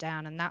breaking them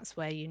down. And that's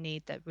where you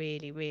need that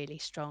really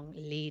strong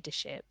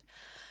leadership,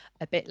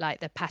 a bit like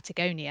the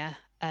Patagonia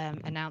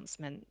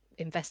announcement,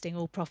 investing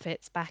all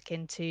profits back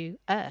into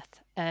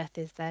Earth. Earth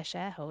is their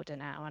shareholder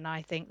now. And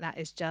I think that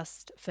is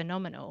just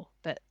phenomenal.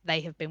 But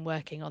they have been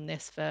working on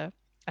this for,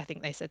 I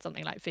think they said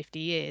something like 50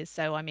 years.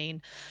 So, I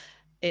mean,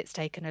 it's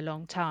taken a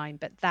long time,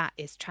 but that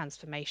is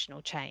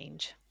transformational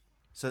change.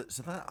 So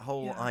that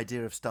whole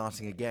idea of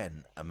starting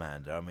again,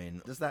 Amanda, I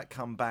mean, does that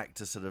come back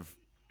to sort of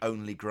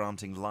only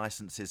granting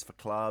licenses for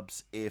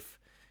clubs if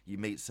you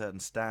meet certain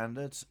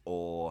standards,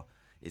 or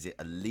is it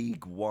a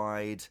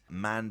league-wide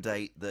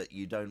mandate that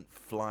you don't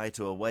fly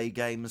to away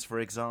games, for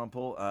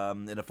example,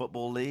 in a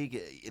football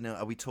league?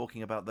 Are we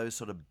talking about those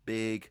sort of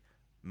big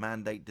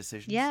mandate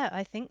decisions? Yeah,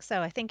 I think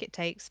so. I think it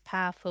takes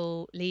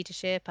powerful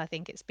leadership. I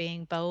think it's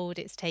being bold,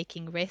 it's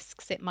taking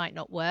risks. It might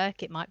not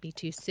work, it might be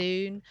too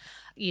soon,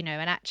 and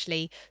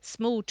actually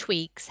small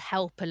tweaks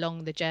help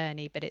along the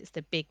journey, but it's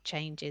the big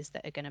changes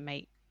that are going to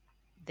make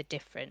the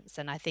difference.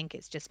 And I think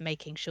it's just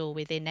making sure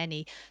within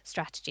any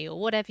strategy or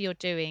whatever you're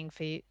doing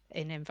for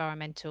an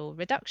environmental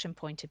reduction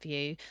point of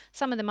view,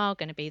 some of them are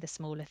going to be the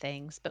smaller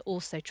things, but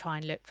also try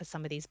and look for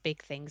some of these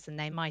big things, and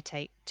they might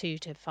take 2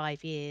 to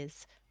 5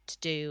 years to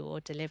do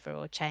or deliver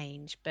or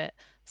change, but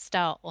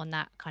start on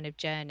that kind of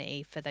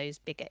journey for those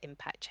bigger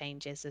impact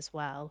changes as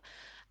well,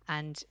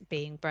 and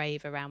being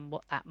brave around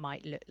what that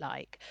might look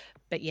like.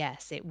 But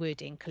yes, it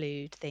would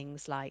include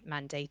things like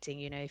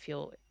mandating, if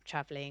you're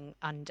traveling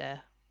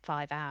under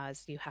 5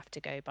 hours, you have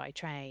to go by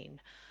train.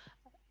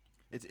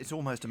 It's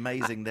almost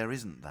amazing there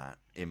isn't that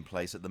in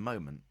place at the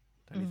moment,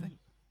 don't you think?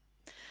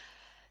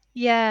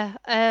 Yeah,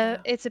 Yeah.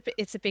 it's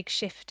a big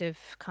shift of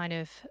kind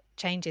of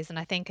changes, and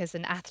I think as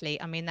an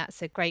athlete, I mean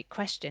that's a great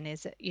question.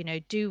 Is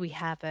do we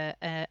have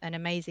an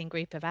amazing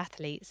group of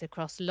athletes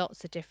across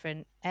lots of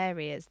different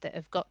areas that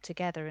have got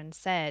together and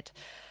said,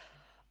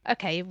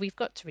 okay, we've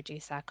got to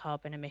reduce our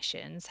carbon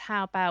emissions.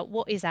 How about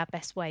what is our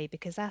best way?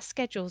 Because our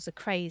schedules are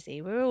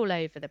crazy. We're all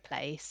over the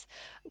place.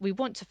 We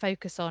want to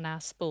focus on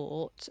our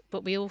sport,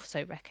 but we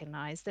also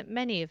recognise that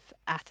many of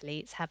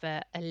athletes have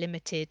a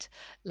limited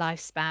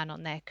lifespan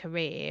on their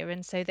career.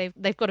 And so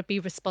they've got to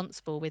be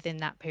responsible within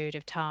that period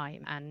of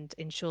time and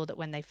ensure that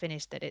when they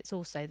finish that it's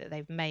also that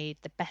they've made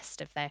the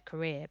best of their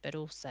career, but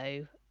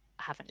also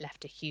haven't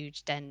left a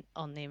huge dent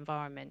on the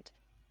environment.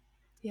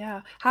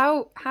 Yeah.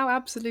 How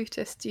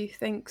absolutist do you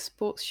think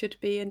sports should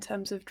be in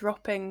terms of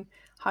dropping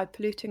high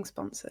polluting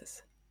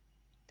sponsors?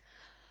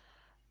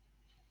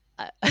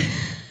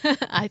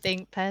 I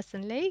think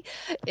personally,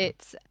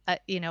 it's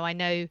I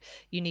know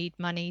you need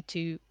money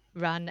to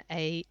run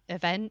a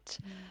event,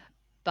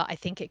 but I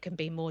think it can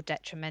be more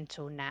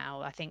detrimental now.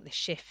 I think the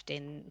shift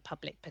in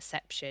public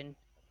perception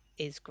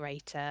is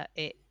greater.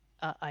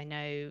 I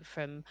know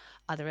from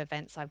other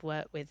events I've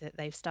worked with that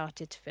they've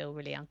started to feel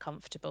really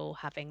uncomfortable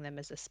having them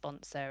as a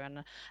sponsor,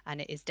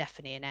 and it is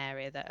definitely an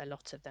area that a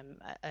lot of them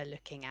are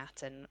looking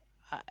at. And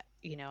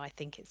I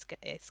think it's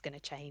going to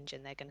change,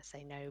 and they're going to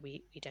say no,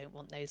 we don't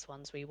want those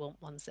ones. We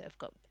want ones that have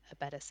got a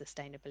better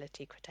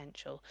sustainability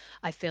credential.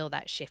 I feel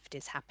that shift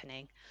is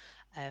happening,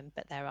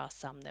 but there are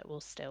some that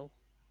will still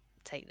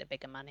take the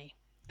bigger money.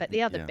 But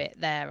the other Yeah. bit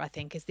there, I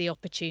think, is the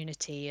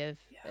opportunity of,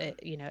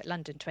 at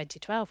London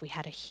 2012, we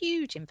had a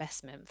huge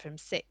investment from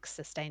 6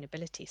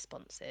 sustainability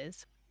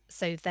sponsors.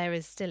 So there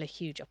is still a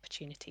huge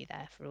opportunity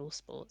there for all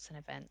sports and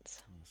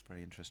events. That's a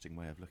very interesting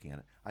way of looking at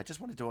it. I just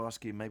wanted to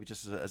ask you, maybe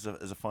just as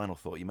a final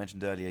thought, you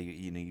mentioned earlier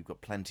you've got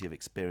plenty of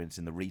experience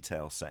in the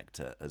retail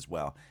sector as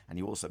well, and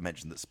you also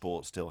mentioned that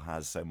sport still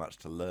has so much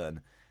to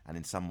learn and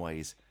in some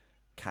ways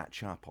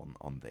catch up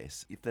on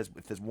this. If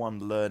there's one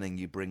learning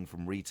you bring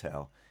from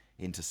retail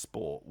into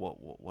sport,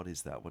 what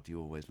is that? What do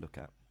you always look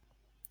at?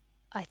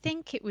 I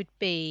think it would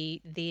be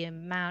the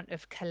amount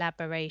of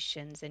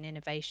collaborations and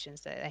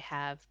innovations that they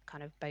have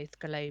kind of both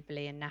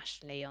globally and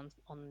nationally on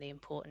the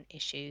important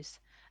issues,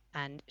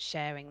 and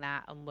sharing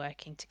that and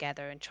working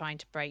together and trying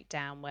to break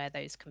down where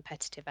those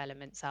competitive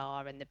elements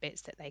are and the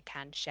bits that they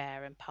can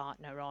share and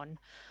partner on.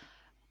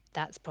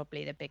 That's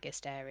probably the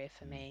biggest area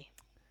for me.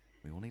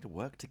 We all need to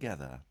work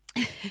together.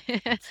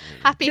 Absolutely.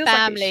 Happy Feels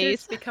like it should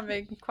families. be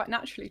coming quite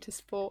naturally to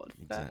sport,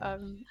 but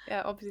Exactly.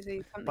 yeah,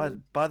 obviously By,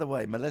 something. by the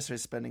way, Melissa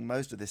is spending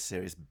most of this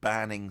series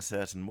banning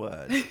certain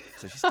words.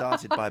 So she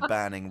started by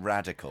banning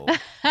radical,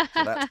 so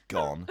that's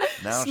gone.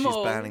 Now she's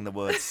Small. banning the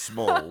word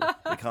small.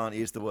 We can't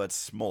use the word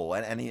small.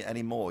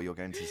 Any more, you're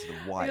going to sort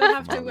of wipe We'll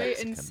have from to our wait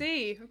and lexicon.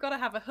 see. We've got to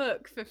have a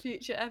hook for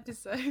future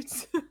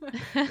episodes.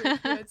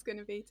 Which word's going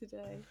to be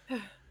today?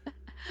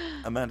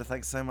 Amanda,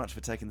 thanks so much for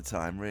taking the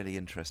time. Really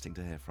interesting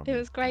to hear from you. It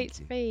was great Thank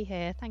to you. be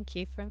here. Thank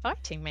you for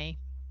inviting me.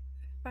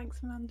 Thanks,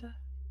 Amanda.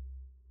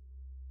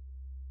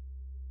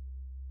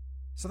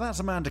 So that's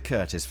Amanda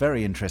Curtis.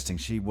 Very interesting.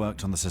 She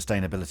worked on the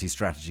sustainability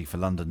strategy for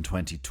London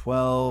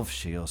 2012.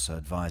 She also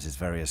advises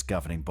various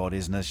governing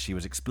bodies, and as she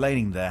was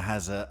explaining there,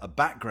 has a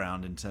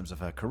background in terms of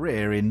her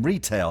career in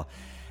retail.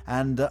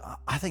 And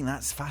I think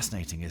that's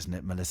fascinating, isn't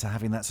it, Melissa,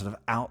 having that sort of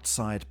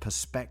outside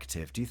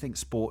perspective. Do you think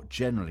sport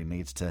generally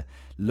needs to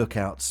look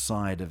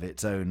outside of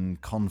its own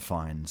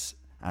confines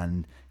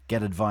and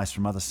get advice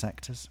from other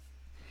sectors?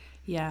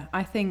 Yeah,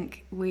 I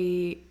think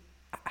we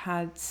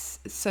had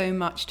so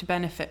much to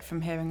benefit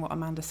from hearing what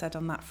Amanda said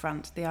on that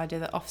front, the idea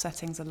that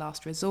offsetting is a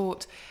last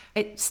resort.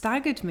 It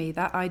staggered me,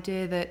 that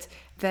idea that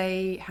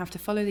they have to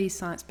follow these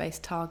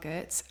science-based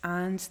targets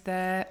and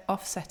their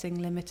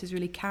offsetting limit is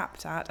really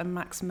capped at a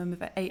maximum of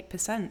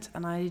 8%.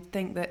 And I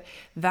think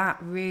that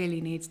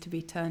really needs to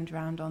be turned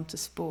around onto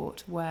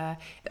sport, where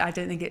I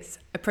don't think it's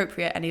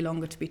appropriate any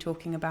longer to be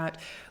talking about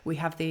we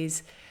have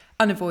these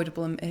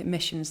unavoidable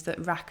emissions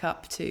that rack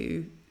up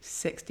to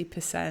 60%,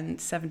 70%,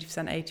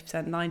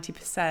 80%,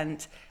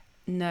 90%.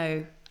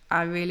 No,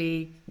 I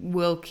really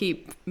will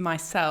keep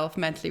myself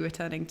mentally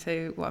returning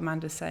to what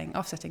Amanda's saying.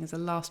 Offsetting is a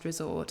last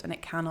resort, and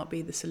it cannot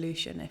be the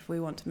solution if we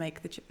want to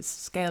make the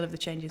scale of the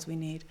changes we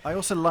need. I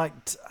also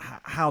liked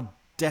how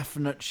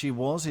definite she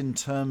was in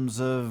terms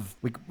of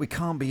we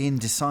can't be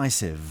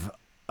indecisive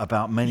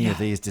about many of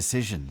these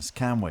decisions,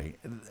 can we?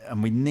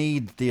 And we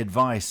need the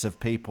advice of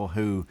people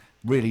who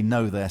really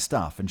know their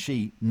stuff, and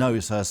she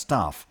knows her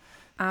stuff.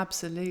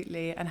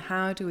 Absolutely. And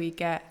how do we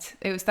get...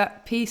 It was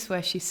that piece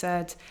where she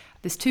said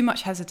there's too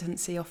much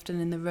hesitancy often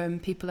in the room.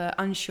 People are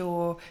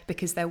unsure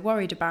because they're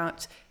worried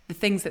about the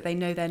things that they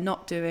know they're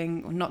not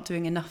doing or not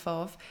doing enough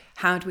of.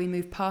 How do we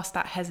move past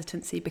that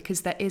hesitancy?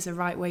 Because there is a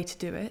right way to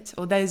do it,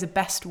 or there's a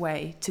best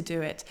way to do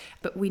it.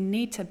 But we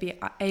need to be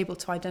able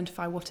to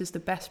identify what is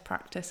the best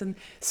practice. And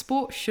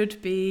sport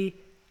should be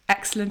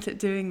excellent at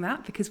doing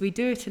that because we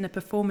do it in a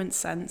performance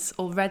sense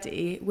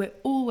already. We're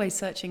always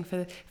searching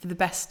for the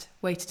best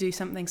way to do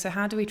something. So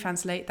how do we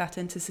translate that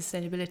into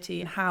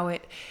sustainability and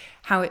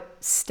how it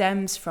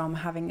stems from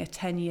having a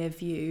 10-year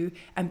view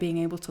and being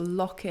able to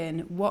lock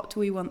in what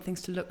do we want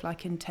things to look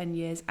like in 10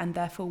 years and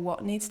therefore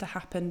what needs to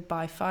happen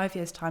by 5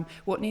 years' time,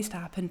 what needs to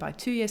happen by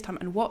 2 years' time,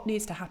 and what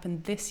needs to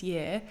happen this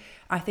year.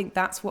 I think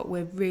that's what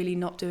we're really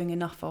not doing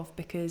enough of,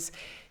 because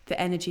the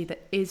energy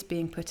that is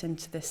being put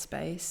into this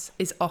space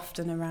is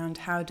often around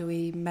how do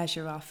we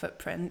measure our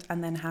footprint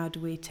and then how do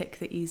we tick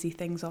the easy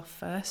things off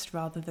first,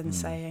 rather than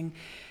saying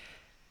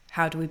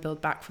how do we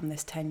build back from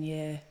this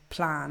 10-year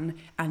plan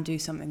and do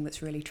something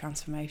that's really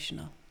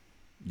transformational.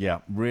 Yeah,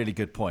 really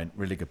good point.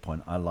 Really good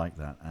point. I like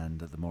that. And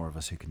the more of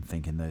us who can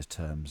think in those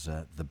terms,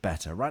 the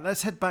better. Right,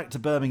 let's head back to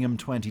Birmingham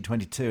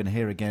 2022 and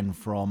hear again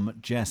from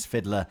Jess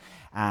Fiddler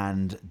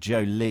and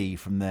Joe Lee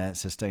from their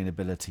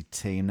sustainability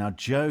team. Now,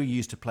 Joe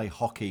used to play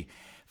hockey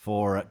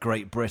for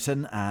Great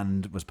Britain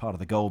and was part of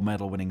the gold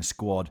medal winning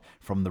squad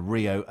from the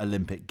Rio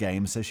Olympic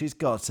Games. So she's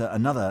got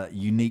another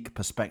unique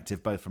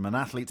perspective, both from an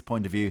athlete's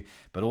point of view,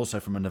 but also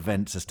from an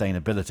event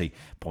sustainability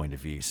point of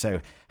view. So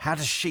how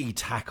does she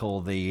tackle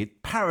the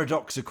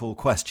paradoxical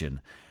question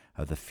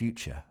of the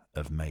future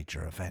of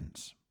major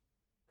events?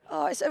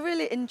 Oh, it's a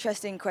really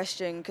interesting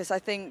question, because I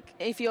think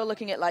if you're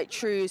looking at like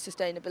true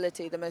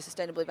sustainability, the most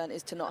sustainable event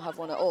is to not have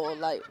one at all.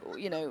 Like,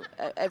 you know,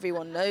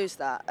 everyone knows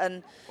that.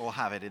 Or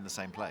have it in the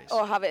same place.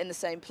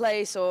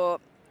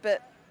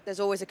 But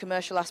there's always a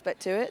commercial aspect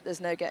to it. There's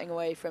no getting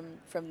away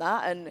from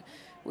that. And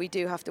we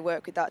do have to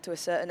work with that to a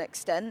certain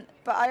extent.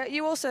 But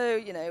you also,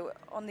 you know,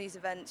 on these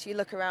events, you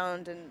look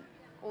around and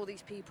all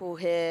these people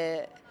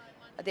here,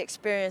 the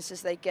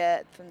experiences they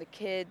get from the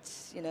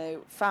kids, you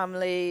know,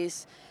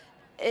 families.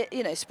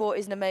 Sport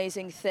is an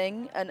amazing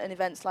thing, and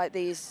events like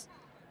these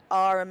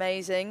are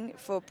amazing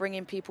for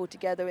bringing people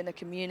together in a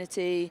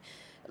community.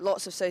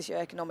 Lots of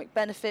socioeconomic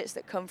benefits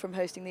that come from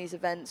hosting these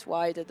events,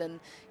 wider than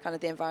kind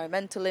of the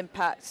environmental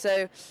impact.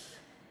 So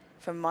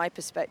from my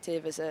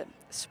perspective as a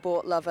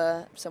sport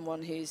lover,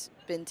 someone who's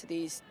been to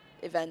these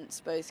events,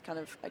 both kind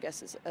of, I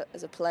guess,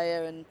 as a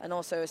player and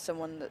also as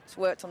someone that's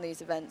worked on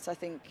these events, I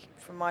think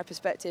from my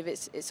perspective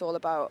it's all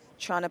about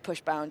trying to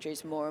push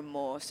boundaries more and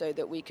more so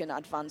that we can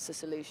advance the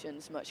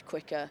solutions much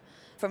quicker.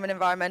 From an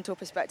environmental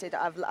perspective,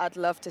 I'd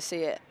love to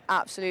see it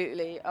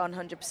absolutely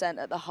 100%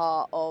 at the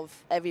heart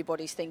of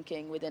everybody's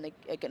thinking within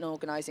an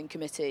organising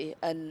committee,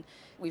 and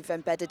we've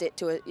embedded it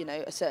to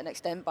a certain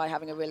extent by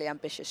having a really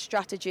ambitious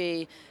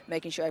strategy,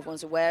 making sure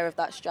everyone's aware of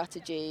that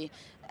strategy,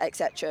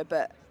 etc.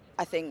 But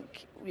I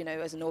think, you know,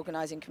 as an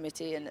organising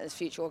committee and as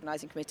future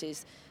organising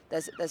committees,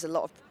 there's a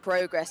lot of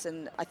progress,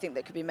 and I think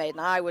that could be made. And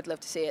I would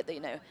love to see it that,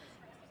 you know,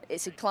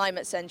 it's a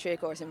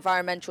climate-centric or it's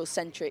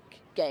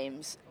environmental-centric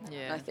games.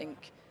 Yeah. And I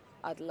think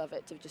I'd love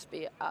it to just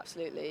be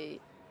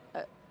absolutely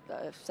at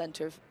the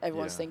centre of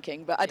everyone's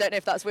thinking. But I don't know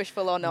if that's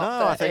wishful or not.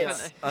 No, I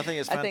think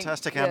it's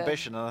fantastic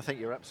ambition, and I think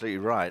you're absolutely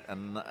right.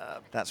 And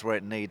that's where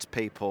it needs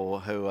people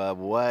who are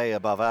way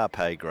above our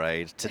pay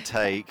grade to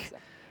take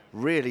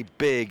really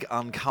big,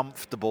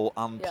 uncomfortable,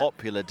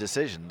 unpopular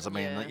decisions. I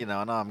mean, you know,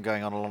 I know I'm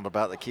going on a lot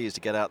about the queues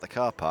to get out the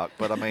car park,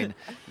 but I mean,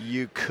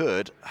 you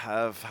could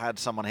have had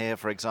someone here,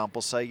 for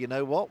example, say, you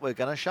know what, we're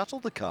going to shuttle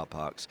the car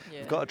parks.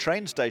 We've got a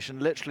train station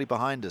literally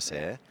behind us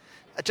here.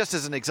 Just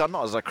as an example,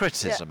 not as a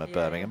criticism of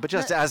Birmingham, but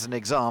just as an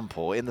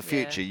example, in the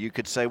future, you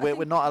could say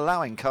we're not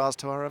allowing cars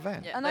to our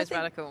event. Yeah, and those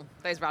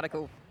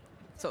radical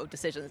sort of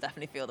decisions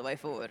definitely feel the way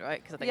forward, right?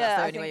 Because I think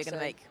that's the only way you're going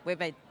to make. We've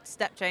made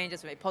step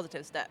changes, we've made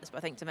positive steps, but I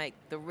think to make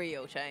the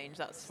real change,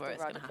 that's where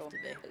it's going to have to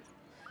be.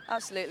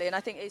 Absolutely, and I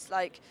think it's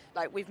like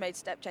we've made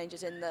step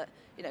changes in that,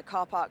 you know,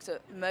 car parks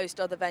at most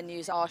other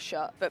venues are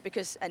shut, but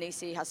because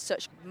NEC has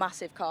such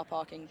massive car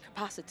parking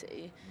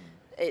capacity,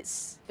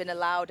 it's been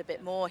allowed a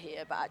bit more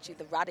here. But actually,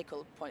 the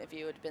radical point of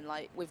view would have been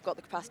like, we've got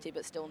the capacity,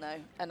 but still no.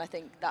 And I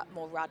think that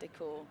more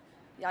radical,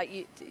 like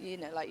you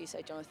know, like you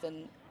say,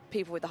 Jonathan,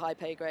 people with the high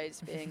pay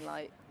grades being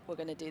like, we're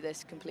going to do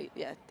this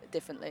completely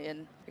differently,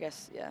 and I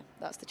guess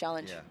that's the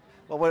challenge. Yeah.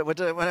 Well,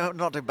 we're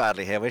not doing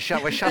badly here. We're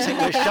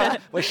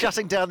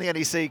shutting down the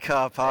NEC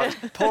car park.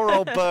 Poor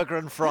old Burger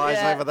and Fries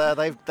over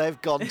there.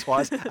 They've gone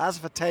twice. As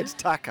for Ted's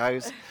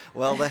Tacos,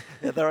 well,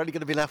 they're only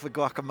going to be left with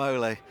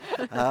guacamole.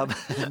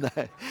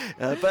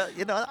 But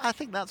you know, I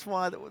think that's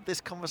why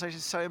this conversation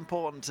is so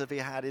important to be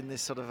had in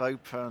this sort of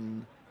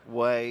open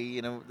way.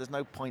 You know, there's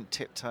no point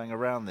tiptoeing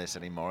around this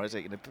anymore, is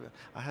it? You know,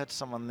 I heard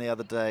someone the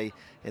other day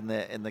in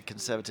the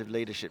Conservative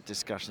leadership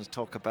discussions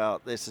talk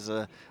about this as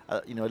a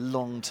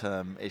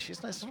long-term issue.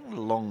 It's not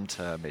a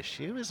long-term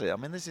issue, is it? I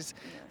mean, this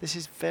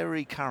is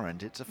very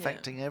current. It's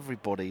affecting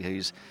everybody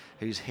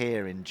who's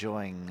here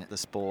enjoying the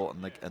sport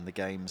and the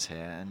games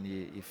here, and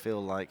you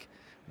feel like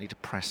you need to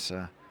press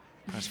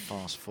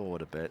fast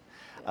forward a bit.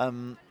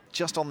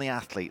 Just on the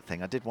athlete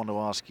thing, I did want to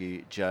ask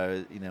you,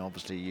 Joe, you know,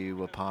 obviously you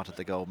were part of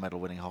the gold medal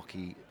winning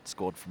hockey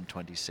squad from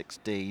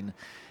 2016.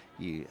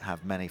 You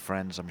have many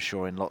friends, I'm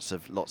sure, in lots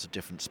of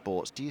different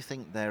sports. Do you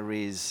think there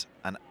is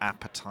an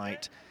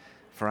appetite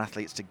for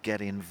athletes to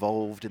get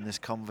involved in this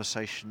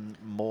conversation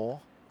more?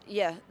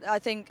 Yeah, I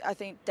think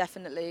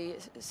definitely.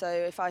 So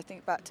if I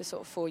think back to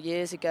sort of 4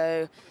 years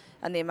ago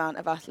and the amount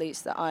of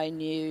athletes that I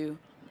knew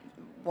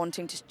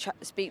wanting to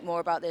speak more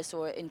about this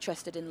or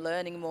interested in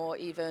learning more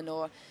even,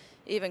 or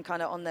even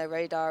kind of on their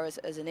radar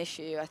as an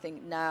issue, I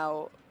think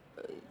now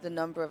the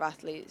number of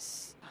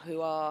athletes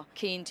who are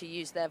keen to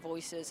use their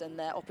voices and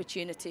their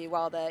opportunity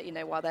while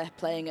they're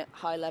playing at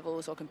high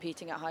levels or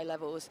competing at high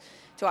levels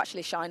to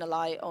actually shine a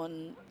light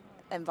on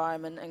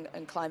environment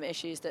and climate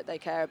issues that they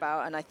care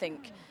about. And I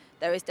think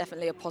there is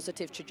definitely a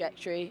positive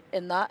trajectory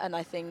in that, and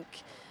I think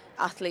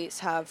athletes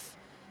have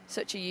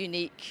such a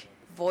unique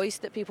voice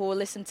that people will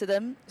listen to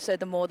them. So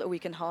the more that we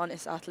can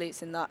harness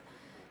athletes in that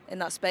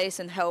space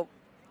and help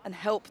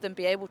them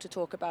be able to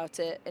talk about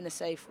it in a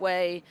safe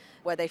way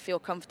where they feel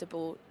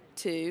comfortable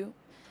too,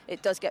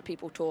 it does get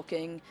people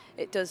talking.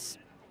 It does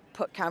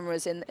put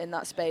cameras in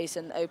that space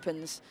and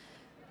opens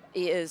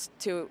ears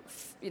to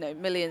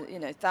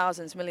millions,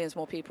 thousands, millions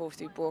more people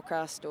through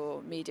broadcast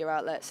or media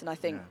outlets. And I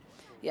think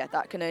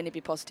that can only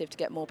be positive to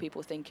get more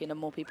people thinking and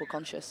more people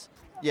conscious.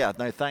 Yeah,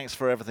 no, thanks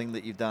for everything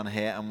that you've done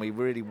here, and we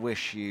really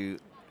wish you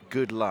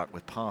good luck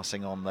with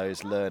passing on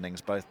those learnings,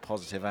 both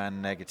positive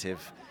and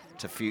negative,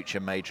 to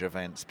future major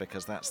events,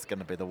 because that's going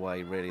to be the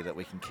way really that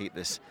we can keep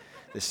this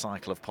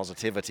cycle of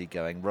positivity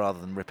going, rather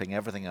than ripping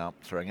everything up,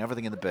 throwing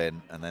everything in the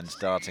bin and then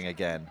starting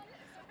again.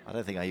 I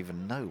don't think I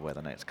even know where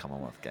the next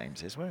Commonwealth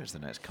Games is. Where is the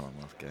next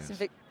Commonwealth Games?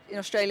 It's in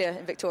Australia,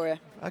 in Victoria.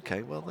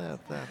 Okay, well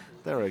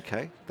they're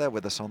okay. They're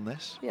with us on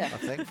this, yeah. I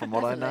think, from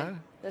what I know.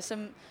 There's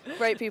some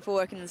great people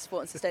working in the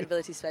sport and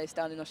sustainability space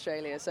down in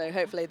Australia, so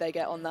hopefully they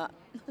get on that.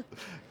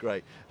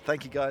 Great.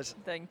 Thank you, guys.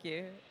 Thank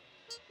you.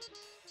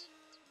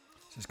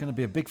 So it's going to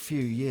be a big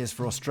few years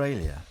for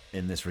Australia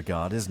in this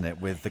regard, isn't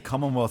it? With the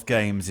Commonwealth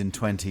Games in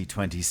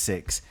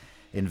 2026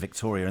 in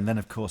Victoria, and then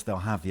of course they'll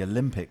have the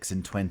Olympics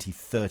in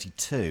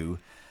 2032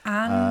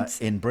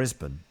 in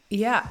Brisbane.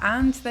 Yeah,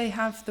 and they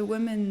have the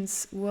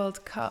Women's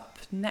World Cup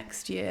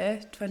next year,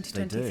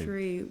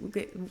 2023,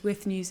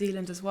 with New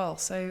Zealand as well.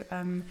 So,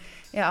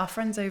 our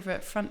friends over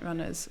at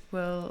Frontrunners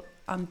will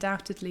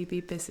undoubtedly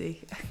be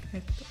busy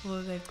with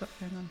all they've got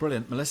going on.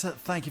 Brilliant. Melissa,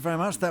 thank you very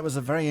much. That was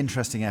a very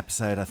interesting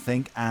episode, I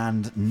think.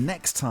 And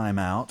next time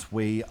out,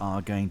 we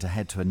are going to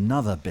head to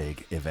another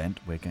big event.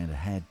 We're going to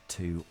head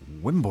to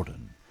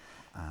Wimbledon.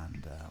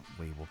 And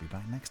we will be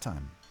back next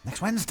time. Next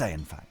Wednesday,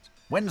 in fact.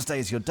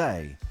 Wednesday's your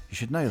day. You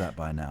should know that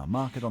by now.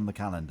 Mark it on the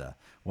calendar.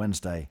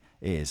 Wednesday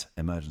is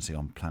Emergency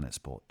on Planet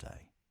Sport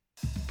Day.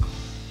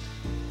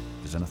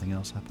 Does anything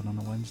else happen on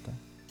a Wednesday?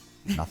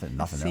 Nothing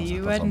else. See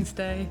you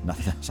Wednesday.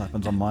 Nothing else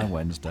happens on my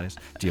Wednesdays.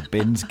 Do your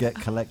bins get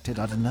collected?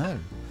 I don't know.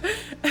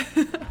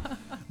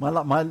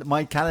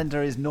 My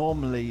calendar is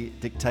normally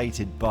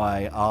dictated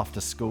by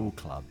after-school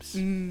clubs.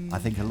 I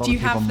think a lot of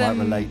people might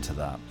relate to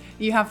that.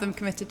 You have them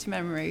committed to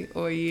memory,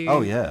 or you? Oh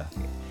yeah.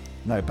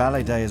 No,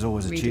 ballet day is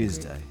always a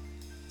Tuesday.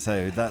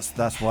 So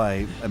that's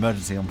why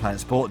Emergency on Planet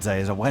Sport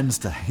Day is a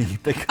Wednesday,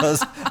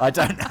 because I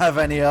don't have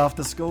any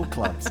after-school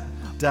clubs.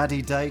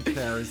 Daddy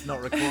daycare is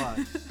not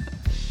required.